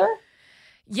chapter.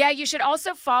 Yeah, you should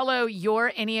also follow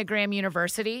Your Enneagram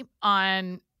University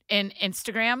in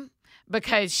Instagram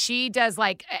because she does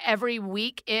every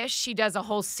week-ish, she does a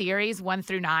whole series 1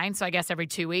 through 9. So I guess every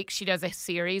 2 weeks she does a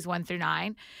series 1 through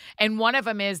 9. And one of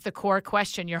them is the core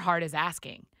question your heart is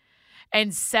asking.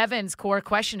 And 7's core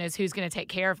question is who's going to take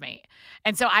care of me?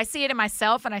 And so I see it in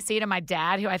myself and I see it in my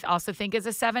dad, who I also think is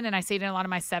a 7. And I see it in a lot of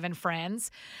my 7 friends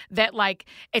that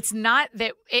it's not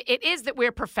that it is that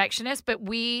we're perfectionists, but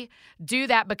we do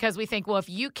that because we think, well, if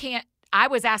you can't, I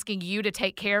was asking you to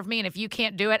take care of me. And if you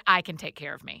can't do it, I can take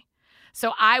care of me.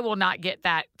 So I will not get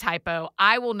that typo.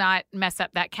 I will not mess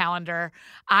up that calendar.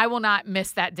 I will not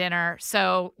miss that dinner.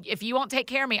 So if you won't take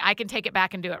care of me, I can take it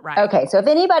back and do it right. Okay. So if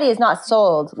anybody is not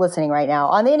sold listening right now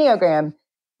on the Enneagram,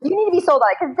 you need to be sold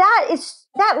on it because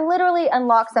that literally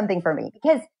unlocks something for me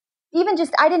because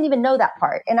I didn't even know that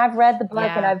part. And I've read the book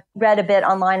and I've read a bit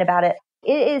online about it.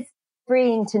 It is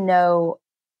freeing to know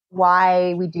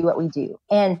why we do what we do.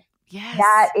 And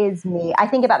that is me. I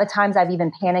think about the times I've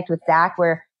even panicked with Zach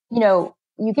where,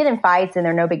 you get in fights and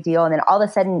they're no big deal. And then all of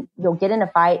a sudden you'll get in a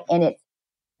fight and it's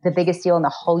the biggest deal in the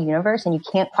whole universe and you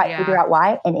can't quite figure out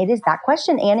why. And it is that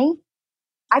question, Annie.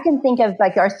 I can think of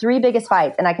our 3 biggest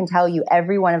fights and I can tell you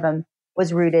every one of them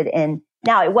was rooted in,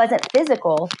 now it wasn't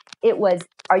physical. It was,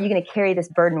 are you going to carry this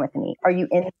burden with me? Are you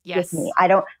in this with me? I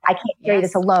can't carry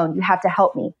this alone. You have to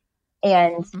help me.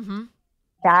 And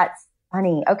that's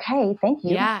funny. Okay. Thank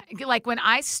you. Yeah. When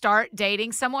I start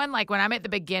dating someone, when I'm at the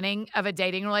beginning of a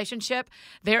dating relationship,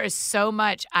 there is so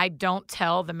much I don't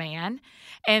tell the man.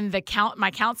 And my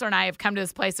counselor and I have come to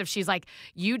this place of she's like,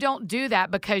 you don't do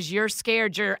that because you're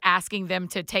scared you're asking them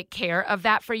to take care of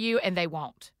that for you and they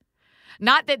won't.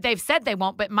 Not that they've said they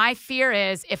won't, but my fear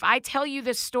is if I tell you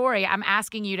this story, I'm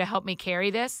asking you to help me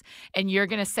carry this and you're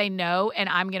going to say no. And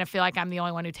I'm going to feel like I'm the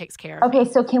only one who takes care of it.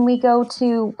 Okay. So can we go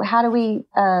to, how do we,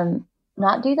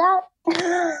 not do that?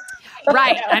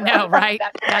 Right. I know, right?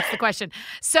 That's the question.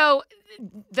 So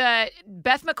the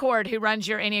Beth McCord, who runs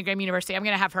Your Enneagram University, I'm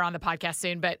going to have her on the podcast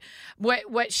soon, but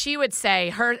what she would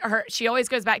say, she always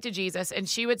goes back to Jesus, and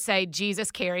she would say,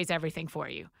 Jesus carries everything for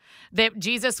you. That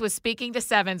Jesus was speaking to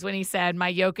 7s when he said, my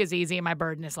yoke is easy and my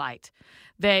burden is light.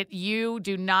 That you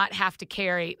do not have to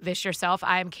carry this yourself.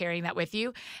 I am carrying that with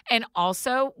you. And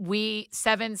also, we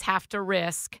 7s have to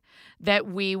risk that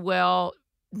we will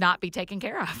not be taken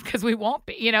care of because we won't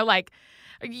be,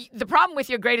 the problem with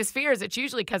your greatest fear is it's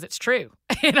usually because it's true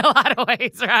in a lot of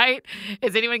ways, right?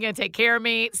 Is anyone going to take care of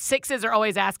me? 6s are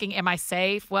always asking, am I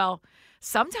safe? Well,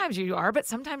 sometimes you are, but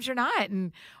sometimes you're not.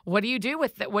 And what do you do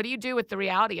with that? What do you do with the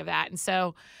reality of that? And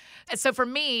so for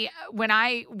me, when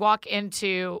I walk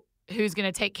into who's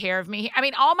going to take care of me,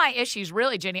 all my issues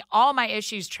really, Jenny, all my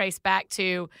issues trace back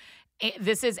to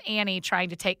this is Annie trying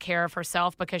to take care of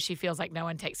herself because she feels like no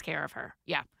one takes care of her.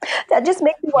 Yeah. That just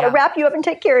makes me want to wrap you up and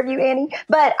take care of you, Annie.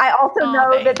 But I also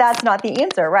know that that's not the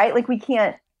answer, right? We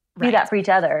can't do that for each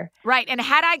other. Right. And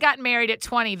had I gotten married at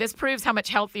 20, this proves how much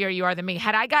healthier you are than me.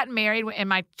 Had I gotten married in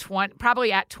my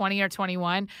probably at 20 or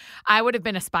 21, I would have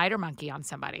been a spider monkey on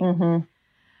somebody. Mm-hmm.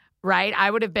 Right? I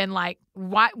would have been like,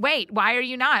 why are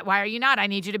you not? Why are you not? I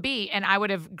need you to be. And I would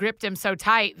have gripped him so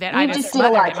tight that I just did a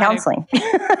lot of counseling.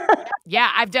 Yeah,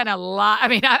 I've done a lot. I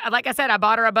mean, like I said, I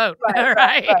bought her a boat,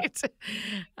 right?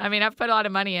 I mean, I've put a lot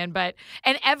of money in,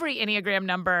 and every Enneagram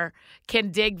number can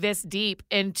dig this deep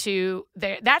into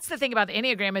that's the thing about the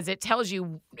Enneagram is it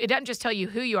doesn't just tell you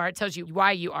who you are, it tells you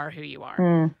why you are who you are.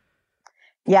 Mm.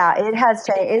 Yeah, it has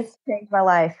changed. It's changed my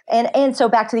life. And so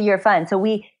back to the Year of Fun. So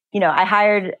I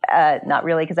hired, not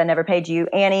really because I never paid you,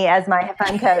 Annie as my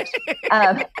fun coach.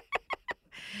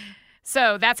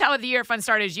 So that's how the Year of Fun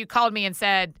started. Is you called me and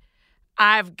said,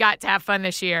 I've got to have fun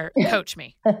this year. Coach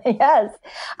me. Yes.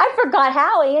 I forgot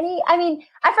how, Annie. I mean,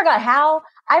 I forgot how.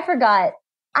 I forgot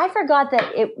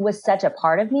that it was such a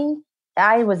part of me.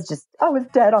 I was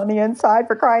dead on the inside,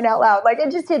 for crying out loud. Like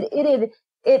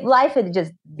life had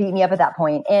just beat me up at that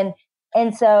point. And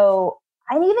so,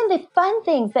 and even the fun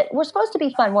things that were supposed to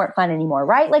be fun weren't fun anymore,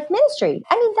 right? Like ministry.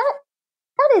 I mean,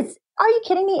 that is, are you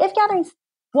kidding me? If Gathering's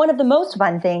one of the most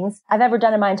fun things I've ever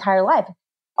done in my entire life.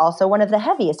 Also one of the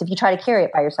heaviest if you try to carry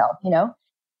it by yourself,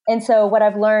 And so what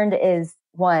I've learned is,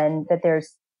 one, that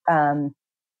there's,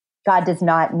 God does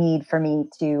not need for me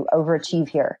to overachieve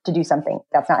here to do something.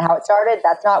 That's not how it started.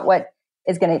 That's not what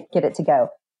is going to get it to go.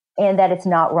 And that it's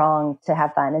not wrong to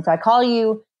have fun. And so I call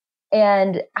you,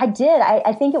 and I did.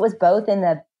 I think it was both in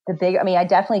the big, I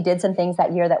definitely did some things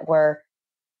that year that were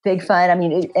big fun.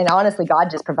 And honestly,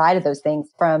 God just provided those things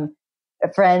from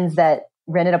friends that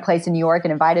rented a place in New York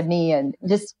and invited me, and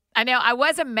just. I know. I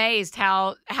was amazed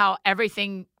how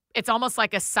everything, it's almost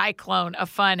like a cyclone of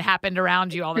fun happened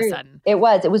around you all of a sudden. It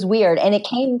was weird. And it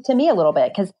came to me a little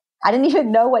bit because I didn't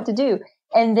even know what to do.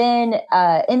 And then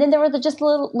there were just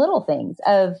little things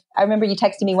I remember you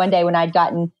texted me one day when I'd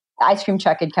gotten the ice cream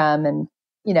truck had come and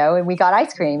we got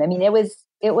ice cream. I mean, it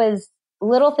was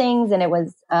little things, and it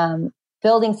was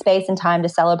building space and time to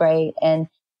celebrate and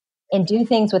do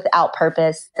things without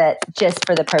purpose, that just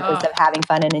for the purpose of having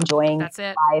fun and enjoying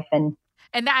life. And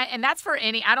that's for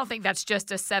any, I don't think that's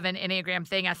just a 7 Enneagram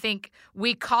thing. I think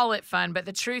we call it fun, but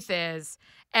the truth is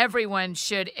everyone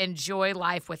should enjoy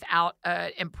life without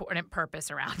an important purpose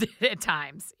around it at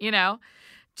times,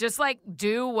 just like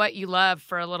do what you love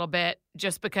for a little bit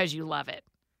just because you love it.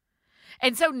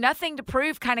 And so Nothing to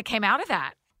Prove kind of came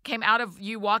out of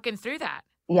you walking through that.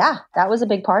 Yeah, that was a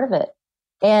big part of it.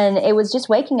 And it was just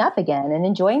waking up again and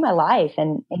enjoying my life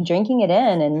and drinking it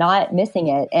in and not missing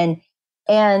it and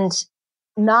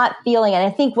not feeling. And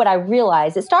I think what I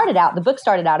realized, the book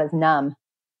started out as numb.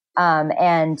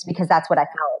 And because that's what I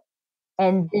felt.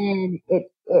 And then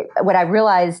what I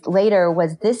realized later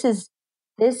was this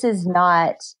is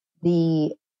not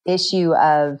the issue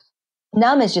of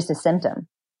numb is just a symptom.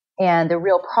 And the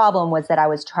real problem was that I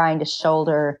was trying to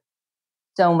shoulder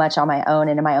so much on my own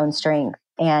and in my own strength.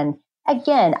 And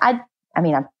again, I've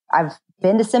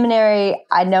been to seminary.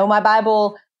 I know my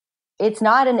Bible. It's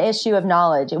not an issue of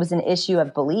knowledge. It was an issue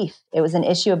of belief. It was an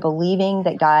issue of believing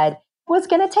that God was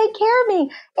going to take care of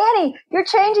me. Annie, you're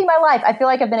changing my life. I feel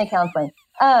like I've been in counseling.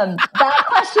 That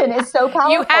question is so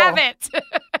powerful. You haven't.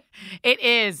 It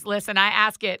is. Listen, I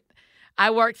ask it.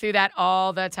 I work through that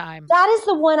all the time. That is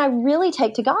the one I really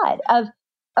take to God of,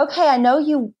 okay, I know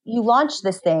you launched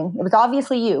this thing. It was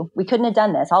obviously you. We couldn't have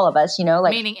done this, all of us,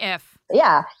 Meaning if.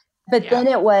 Yeah. But then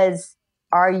it was,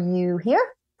 are you here?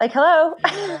 Like, hello?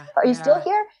 Yeah. Are you still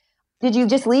here? Did you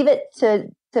just leave it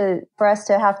for us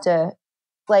to have to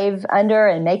slave under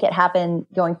and make it happen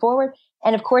going forward?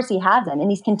 And of course he hasn't.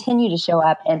 And he's continued to show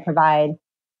up and provide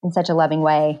in such a loving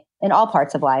way in all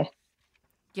parts of life.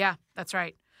 Yeah, that's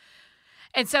right.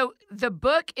 And so the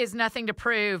book is Nothing to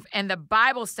Prove and the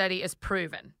Bible study is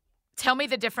Proven. Tell me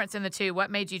the difference in the two.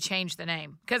 What made you change the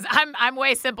name? Because I'm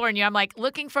way simpler than you. I'm like,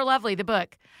 Looking for Lovely, the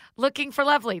book. Looking for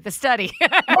Lovely, the study.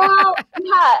 Well,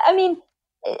 yeah.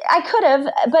 I could have,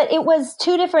 but it was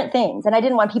two different things. And I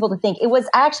didn't want people to think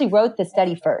I actually wrote the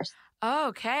study first.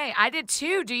 Okay. I did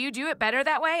too. Do you do it better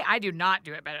that way? I do not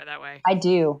do it better that way. I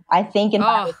do. I think in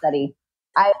Bible study,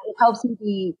 it helps me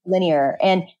be linear.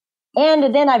 And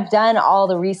then I've done all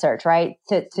the research, right?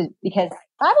 Because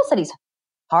Bible study's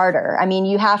harder.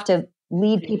 You have to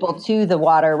lead people to the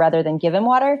water rather than give them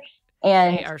water.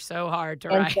 And they are so hard to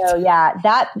write. So yeah,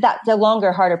 that's a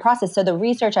longer, harder process. So the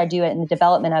research I do it in the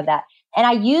development of that. And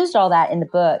I used all that in the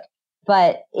book,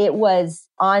 but it was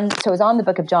on the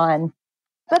book of John,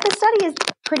 but the study is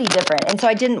pretty different. And so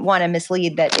I didn't want to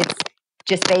mislead that it's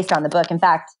just based on the book. In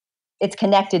fact, it's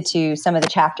connected to some of the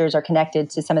chapters are connected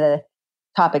to some of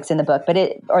topics in the book,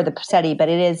 or the study, but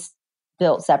it is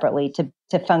built separately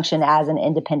to function as an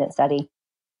independent study.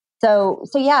 So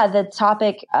yeah, the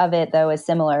topic of it though is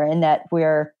similar in that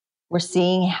we're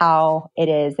seeing how it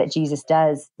is that Jesus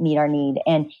does meet our need.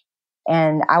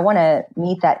 And I want to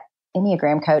meet that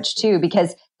Enneagram coach too,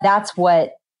 because that's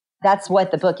what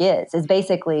the book is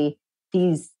basically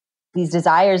these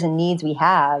desires and needs we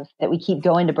have that we keep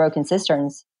going to broken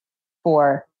cisterns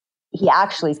for. He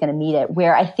actually is going to meet it,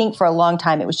 where I think for a long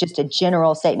time it was just a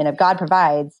general statement of God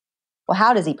provides. Well,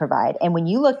 how does he provide? And when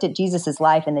you looked at Jesus's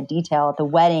life in the detail at the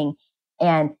wedding,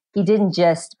 and he didn't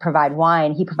just provide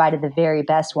wine, he provided the very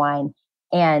best wine.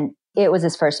 And it was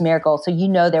his first miracle. So,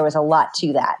 there was a lot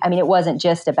to that. I mean, it wasn't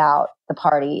just about the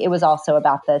party. It was also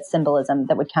about the symbolism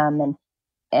that would come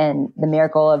and the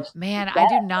miracle of man, death. I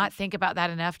do not think about that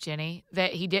enough, Jenny,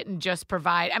 that he didn't just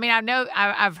provide. I mean,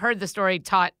 I've heard the story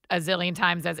taught a zillion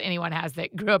times, as anyone has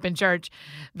that grew up in church,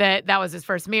 that was his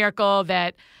first miracle,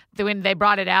 that when they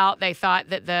brought it out, they thought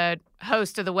that the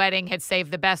host of the wedding had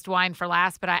saved the best wine for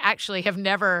last. But I actually have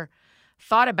never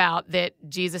thought about that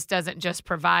Jesus doesn't just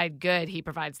provide good, he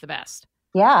provides the best.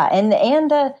 Yeah. And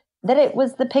that it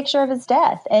was the picture of his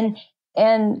death and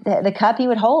the cup he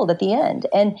would hold at the end.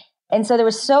 And so there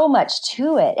was so much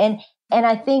to it. And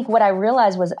I think what I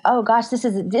realized was, oh gosh,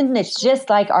 it's just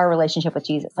like our relationship with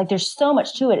Jesus. Like there's so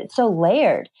much to it. It's so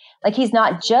layered. Like he's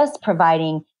not just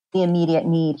providing the immediate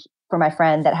need for my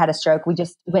friend that had a stroke. We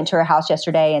just went to her house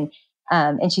yesterday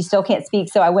and she still can't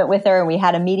speak. So I went with her and we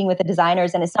had a meeting with the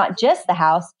designers, and it's not just the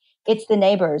house, it's the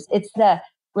neighbors. It's the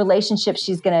relationship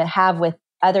she's going to have with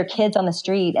other kids on the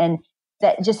street. And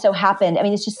that just so happened. I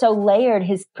mean, it's just so layered,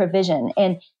 his provision.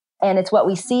 And it's what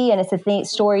we see, and it's the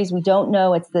stories we don't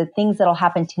know. It's the things that'll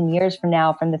happen 10 years from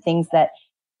now, from the things that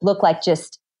look like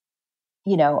just,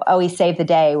 he saved the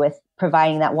day with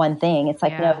providing that one thing. It's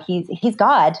like, no, he's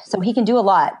God, so he can do a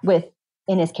lot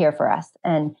in his care for us.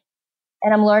 And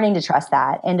I'm learning to trust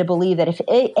that and to believe that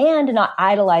and to not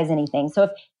idolize anything. So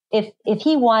if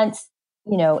he wants,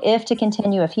 to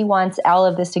continue, if he wants all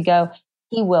of this to go,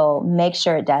 he will make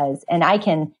sure it does. And I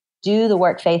can do the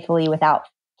work faithfully without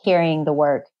carrying the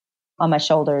work on my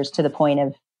shoulders to the point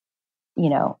of,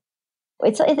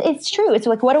 it's true. It's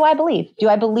like, what do I believe? Do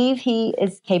I believe he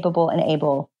is capable and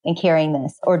able in carrying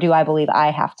this? Or do I believe I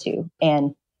have to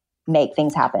and make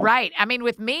things happen? Right. I mean,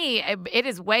 with me, it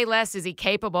is way less, is he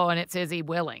capable, and it's, is he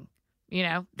willing?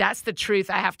 That's the truth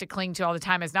I have to cling to all the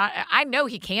time. I know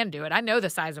he can do it. I know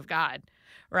the size of God,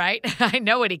 right? I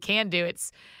know what he can do.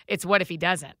 It's what if he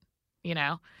doesn't,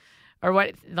 Or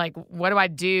what do I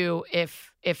do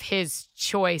if his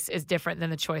choice is different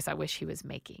than the choice I wish he was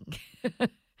making?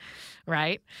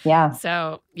 Right? Yeah.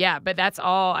 So, yeah, but that's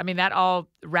all. I mean, that all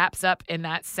wraps up in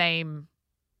that same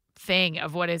thing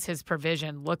of what does his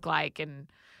provision look like and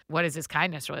what does his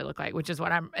kindness really look like, which is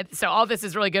what so all this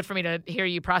is really good for me to hear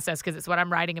you process, because it's what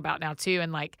I'm writing about now too.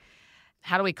 And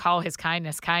how do we call his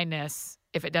kindness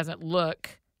if it doesn't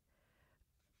look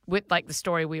with the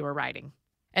story we were writing?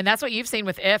 And that's what you've seen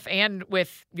with If and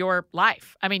with your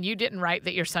life. I mean, you didn't write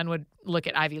that your son would look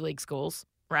at Ivy League schools,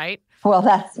 right? Well,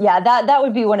 that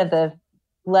would be one of the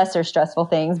lesser stressful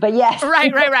things, but yes.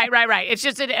 Right. It's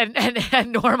just a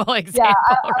normal example.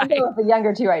 Yeah, I'm dealing with the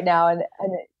younger two right now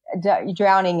and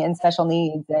drowning in special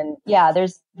needs. And yeah,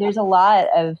 there's a lot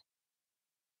of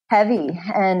heavy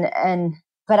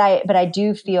but I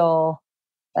do feel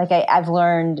like I've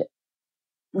learned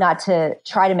not to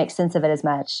try to make sense of it as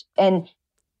much. And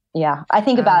yeah, I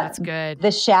think about that's good.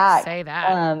 The Shack. Say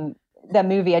that. That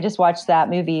movie. I just watched that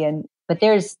movie, but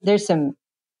there's some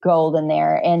gold in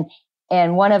there,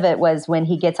 and one of it was when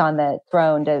he gets on the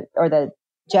throne or the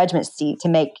judgment seat to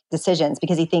make decisions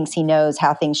because he thinks he knows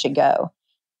how things should go,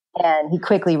 and he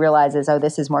quickly realizes, oh,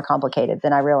 this is more complicated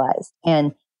than I realized,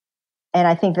 and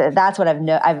I think that's what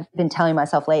I've been telling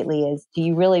myself lately is, do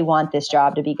you really want this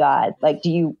job to be God? Like,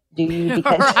 do you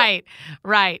because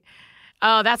right.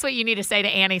 Oh, that's what you need to say to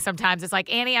Annie sometimes. It's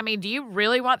like, Annie, I mean, do you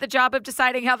really want the job of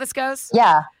deciding how this goes?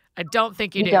 Yeah. I don't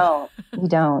think you do. You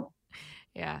don't.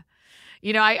 Yeah.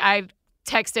 I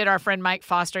texted our friend Mike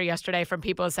Foster yesterday from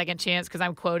People a Second Chance, because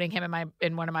I'm quoting him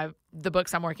in one of the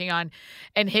books I'm working on.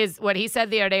 And what he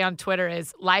said the other day on Twitter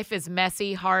is, life is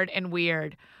messy, hard, and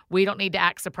weird. We don't need to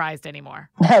act surprised anymore.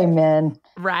 Amen.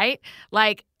 Right?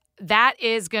 That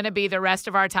is going to be the rest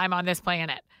of our time on this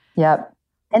planet. Yep.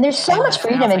 And the's so much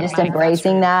freedom in just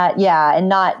embracing that. Yeah. And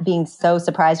not being so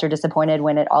surprised or disappointed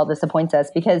when it all disappoints us,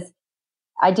 because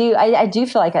I do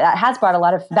feel like that has brought a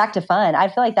lot of back to fun. I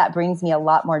feel like that brings me a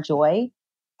lot more joy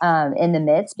in the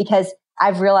midst, because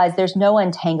I've realized there's no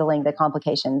untangling the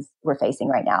complications we're facing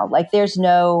right now. Like there's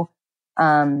no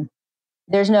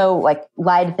there's no like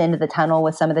light at the end of the tunnel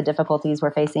with some of the difficulties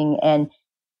we're facing. And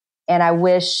I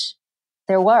wish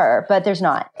there were, but there's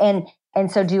not. And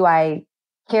so do I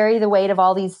carry the weight of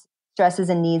all these stresses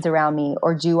and needs around me,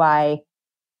 or do I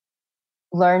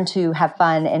learn to have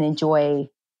fun and enjoy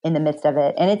in the midst of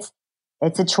it? And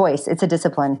it's a choice. It's a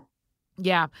discipline.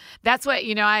 Yeah. That's what,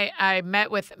 I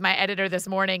met with my editor this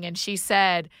morning and she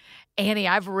said, Annie,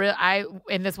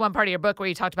 in this one part of your book where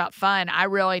you talked about fun, I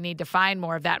really need to find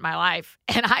more of that in my life.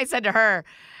 And I said to her,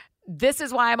 this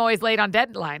is why I'm always late on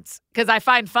deadlines, because I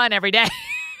find fun every day.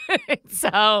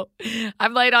 So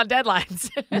I'm late on deadlines.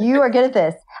 You are good at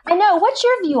this. I know. What's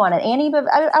your view on it, Annie? But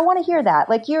I want to hear that.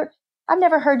 Like I've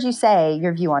never heard you say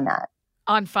your view on that.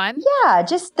 On fun? Yeah.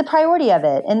 Just the priority of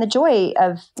it and the joy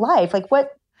of life. Like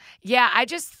what? Yeah. I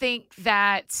just think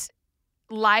that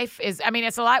life is,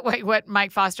 it's a lot like what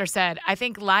Mike Foster said. I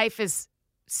think life is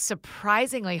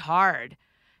surprisingly hard,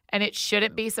 and it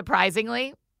shouldn't be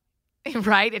surprisingly,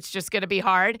 right? It's just going to be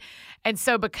hard. And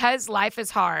so because life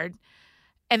is hard,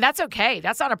 and that's okay.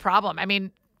 That's not a problem.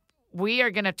 We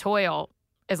are going to toil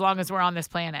as long as we're on this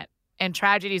planet, and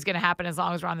tragedy is going to happen as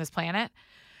long as we're on this planet.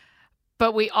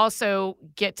 But we also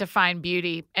get to find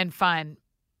beauty and fun.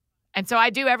 And so I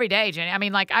do every day, Jenny.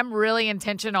 I'm really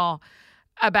intentional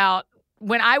about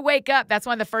when I wake up, that's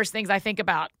one of the first things I think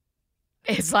about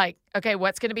is like, okay,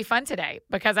 what's going to be fun today?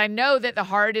 Because I know that the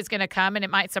hard is going to come and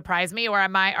it might surprise me, or I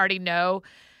might already know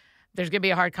there's going to be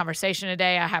a hard conversation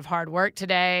today. I have hard work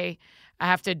today. I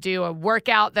have to do a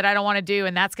workout that I don't want to do,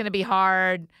 and that's going to be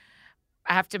hard.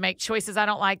 I have to make choices I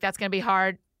don't like. That's going to be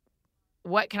hard.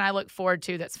 What can I look forward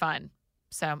to that's fun?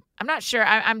 So I'm not sure.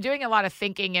 I'm doing a lot of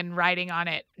thinking and writing on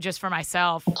it just for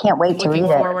myself. I can't wait to read it.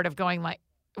 Looking forward of going like,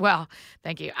 well,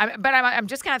 thank you. But I'm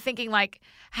just kind of thinking like,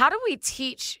 how do we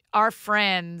teach our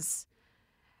friends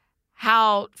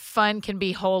how fun can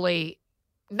be holy?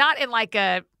 Not in like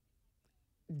a,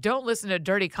 don't listen to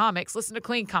dirty comics, listen to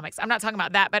clean comics. I'm not talking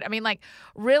about that, but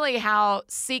really how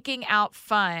seeking out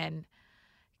fun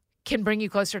can bring you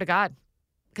closer to God.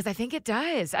 Because I think it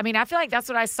does. I feel like that's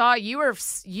what I saw. You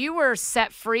were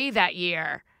set free that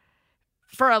year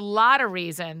for a lot of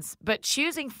reasons, but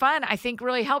choosing fun, I think,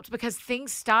 really helped because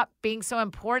things stop being so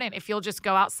important if you'll just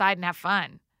go outside and have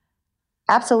fun.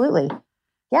 Absolutely.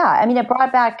 Yeah. It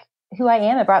brought back who I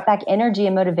am. It brought back energy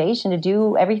and motivation to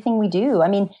do everything we do.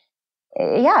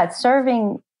 Yeah, it's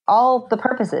serving all the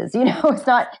purposes.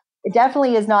 It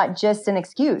definitely is not just an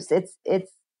excuse.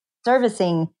 It's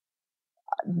servicing,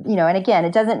 and again,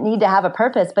 it doesn't need to have a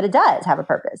purpose, but it does have a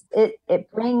purpose. It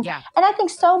brings, yeah. And I think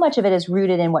so much of it is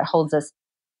rooted in what holds us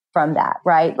from that,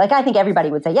 right? Like, I think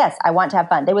everybody would say, yes, I want to have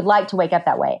fun. They would like to wake up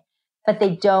that way, but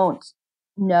they don't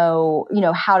know,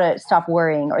 how to stop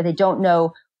worrying, or they don't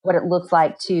know what it looks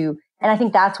like to, and I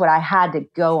think that's what I had to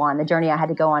go on. The journey I had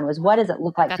to go on was, what does it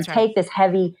look like to take this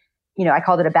heavy, I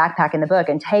called it a backpack in the book,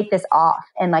 and take this off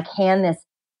and like hand this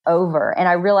over. And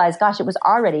I realized, gosh, it was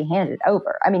already handed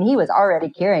over. He was already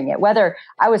carrying it. Whether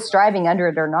I was striving under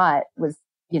it or not was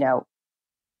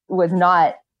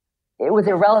not, it was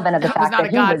irrelevant of the fact that it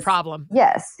was not a God problem.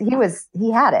 Yes,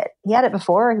 he had it. He had it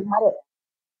before. He had it.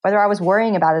 Whether I was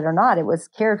worrying about it or not, it was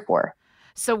cared for.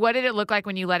 So what did it look like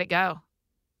when you let it go?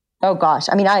 Oh gosh.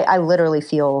 I literally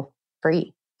feel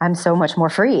free. I'm so much more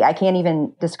free. I can't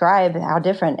even describe how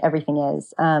different everything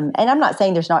is. And I'm not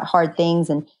saying there's not hard things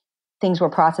and things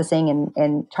we're processing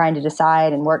and trying to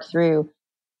decide and work through,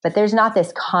 but there's not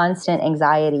this constant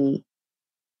anxiety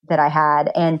that I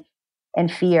had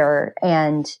and fear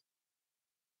and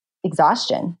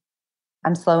exhaustion.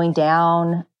 I'm slowing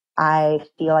down. I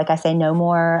feel like I say no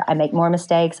more. I make more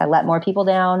mistakes. I let more people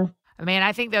down.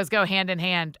 I think those go hand in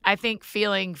hand. I think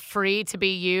feeling free to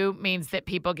be you means that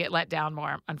people get let down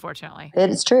more, unfortunately.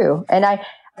 It is true. And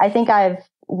I think I've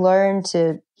learned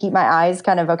to keep my eyes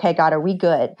kind of, okay, God, are we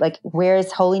good? Like, where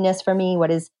is holiness for me? What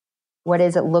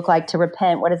does it look like to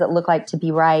repent? What does it look like to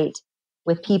be right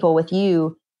with people, with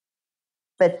you?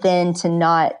 But then to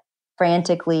not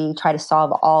frantically try to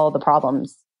solve all the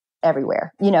problems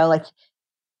everywhere, like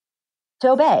to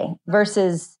obey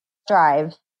versus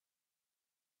strive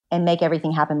and make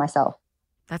everything happen myself.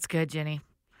 That's good, Jenny.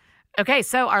 Okay,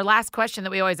 so our last question that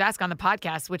we always ask on the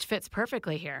podcast, which fits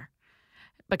perfectly here.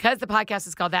 Because the podcast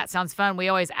is called That Sounds Fun, we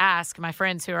always ask my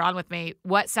friends who are on with me,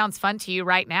 what sounds fun to you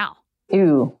right now?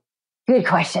 Ooh, good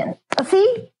question.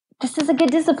 See, this is a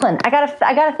good discipline. I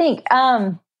gotta think.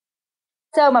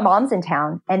 So my mom's in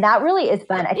town, and that really is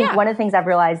fun. I think one of the things I've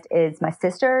realized is my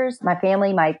sisters, my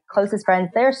family, my closest friends,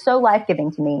 they're so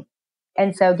life-giving to me.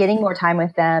 And so getting more time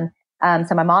with them.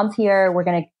 So my mom's here. We're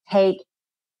going to take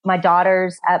my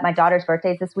daughter's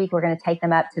birthdays this week. We're going to take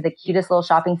them up to the cutest little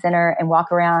shopping center and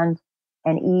walk around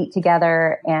and eat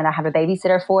together. And I have a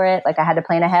babysitter for it. Like I had to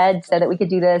plan ahead so that we could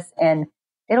do this, and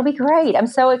it'll be great. I'm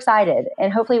so excited,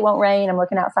 and hopefully it won't rain. I'm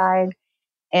looking outside,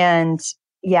 and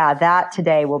yeah, that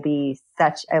today will be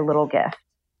such a little gift.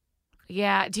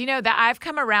 Yeah. Do you know that I've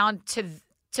come around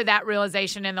to that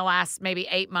realization in the last maybe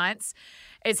 8 months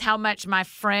is how much my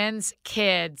friends'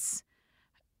 kids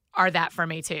are that for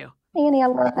me too. Annie, I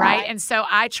love that. Right. And so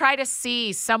I try to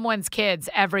see someone's kids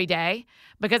every day,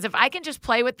 because if I can just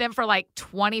play with them for like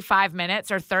 25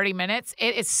 minutes or 30 minutes,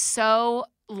 it is so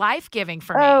life-giving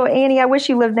for me. Oh, Annie, I wish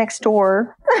you lived next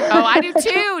door. Oh, I do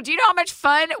too. Do you know how much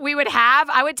fun we would have?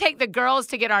 I would take the girls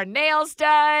to get our nails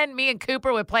done. Me and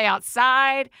Cooper would play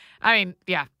outside. I mean,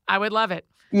 yeah, I would love it.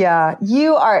 Yeah,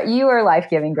 you are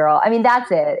life-giving, girl. I mean,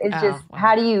 that's it. It's just wow.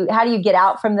 how do you get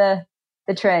out from the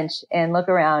trench and look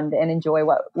around and enjoy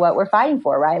what we're fighting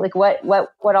for, right? Like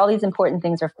what all these important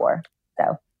things are for.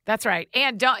 So that's right.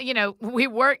 And we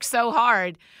work so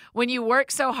hard. When you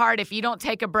work so hard, if you don't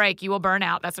take a break, you will burn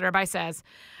out. That's what everybody says.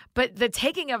 But the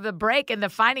taking of the break and the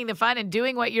finding the fun and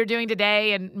doing what you're doing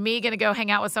today, and me going to go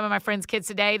hang out with some of my friends' kids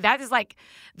today, that is like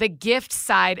the gift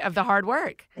side of the hard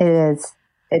work. It is.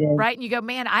 It is. Right? And you go,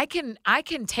 man, I can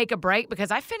take a break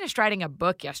because I finished writing a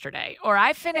book yesterday, or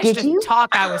I finished a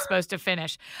talk I was supposed to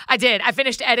finish. I did. I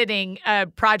finished editing a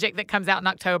project that comes out in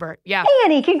October. Yeah.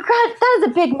 Annie, congrats. That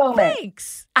was a big moment.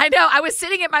 Thanks. I know. I was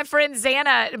sitting at my friend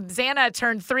Xana. Xana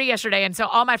turned 3 yesterday, and so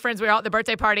all my friends were out at the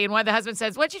birthday party, and one of the husbands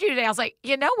says, "What'd you do today?" I was like,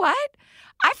 you know what?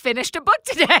 I finished a book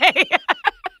today.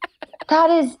 That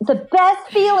is the best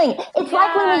feeling. It's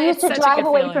like when we used to drive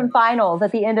away feeling. from finals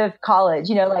at the end of college,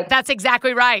 like. That's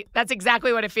exactly right. That's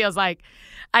exactly what it feels like.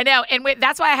 I know. And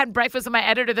that's why I had breakfast with my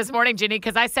editor this morning, Jenny,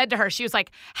 because I said to her, she was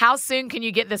like, how soon can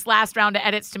you get this last round of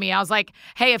edits to me? I was like,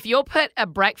 hey, if you'll put a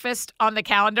breakfast on the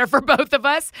calendar for both of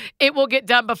us, it will get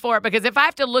done before it. Because if I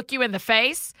have to look you in the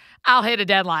face, I'll hit a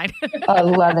deadline. I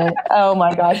love it. Oh,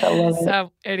 my gosh. I love it.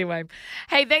 So anyway,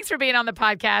 hey, thanks for being on the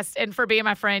podcast and for being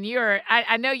my friend.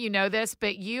 I know you know this,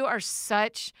 but you are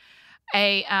such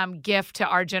a gift to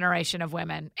our generation of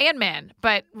women and men.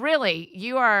 But really,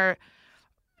 you are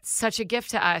such a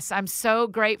gift to us. I'm so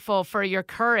grateful for your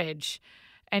courage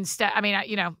and stuff. I mean,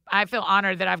 I feel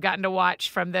honored that I've gotten to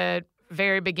watch from the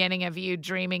very beginning of you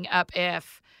dreaming up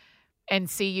IF and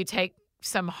see you take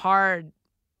some hard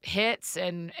hits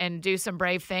and do some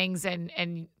brave things.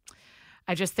 And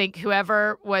I just think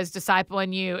whoever was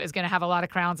discipling you is going to have a lot of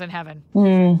crowns in heaven.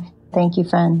 Thank you,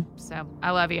 friend. So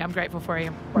I love you. I'm grateful for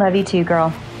you. Love you too,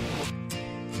 girl.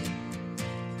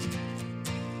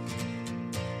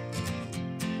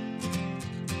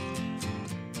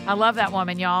 I love that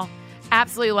woman, y'all.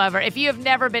 Absolutely love her. If you have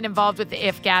never been involved with the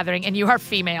IF Gathering and you are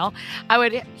female, I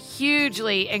would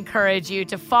hugely encourage you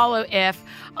to follow IF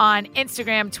on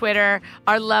Instagram, Twitter.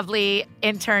 Our lovely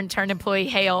intern turned employee,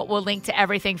 Hale, will link to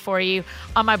everything for you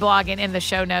on my blog and in the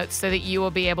show notes so that you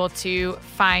will be able to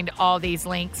find all these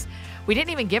links. We didn't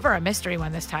even give her a mystery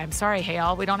one this time. Sorry,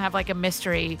 Hale. We don't have like a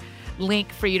mystery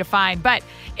link for you to find. But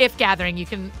IF Gathering, you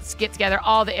can get together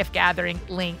all the IF Gathering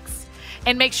links.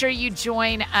 And make sure you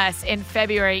join us in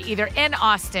February, either in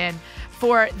Austin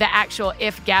for the actual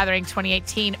IF Gathering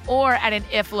 2018 or at an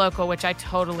IF Local, which I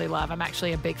totally love. I'm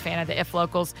actually a big fan of the IF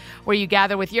Locals, where you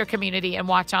gather with your community and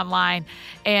watch online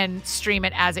and stream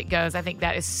it as it goes. I think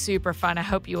that is super fun. I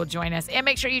hope you will join us. And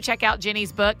make sure you check out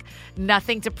Jenny's book,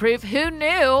 Nothing to Prove. Who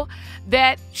knew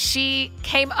that she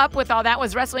came up with all that,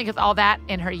 was wrestling with all that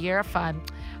in her year of fun?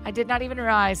 I did not even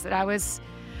realize that I was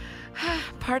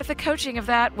part of the coaching of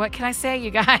that. What can I say,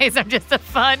 you guys? I'm just a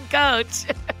fun coach.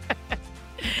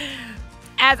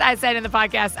 As I said in the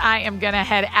podcast, I am going to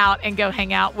head out and go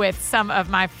hang out with some of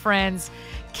my friends'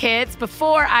 kids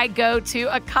before I go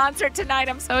to a concert tonight.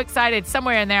 I'm so excited.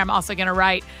 Somewhere in there, I'm also going to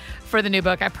write for the new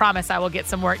book. I promise I will get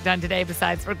some work done today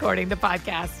besides recording the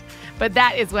podcast. But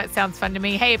that is what sounds fun to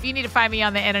me. Hey, if you need to find me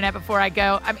on the internet before I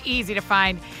go, I'm easy to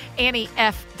find. Annie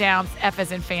F. Downs, F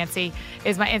as in fancy,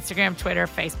 is my Instagram, Twitter,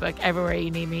 Facebook, everywhere you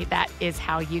need me. That is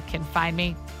how you can find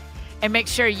me. And make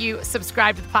sure you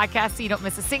subscribe to the podcast so you don't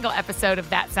miss a single episode of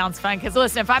That Sounds Fun. Because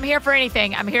listen, if I'm here for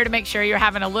anything, I'm here to make sure you're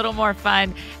having a little more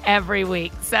fun every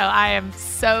week. So I am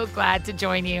so glad to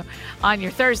join you on your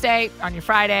Thursday, on your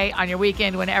Friday, on your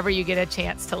weekend, whenever you get a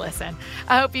chance to listen.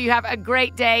 I hope you have a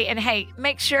great day. And hey,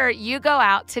 make sure you go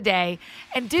out today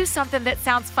and do something that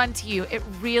sounds fun to you. It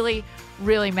really,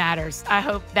 really matters. I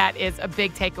hope that is a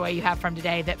big takeaway you have from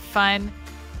today, that fun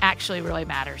actually really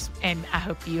matters. And I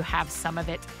hope you have some of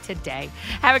it today.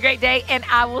 Have a great day, and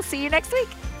I will see you next week.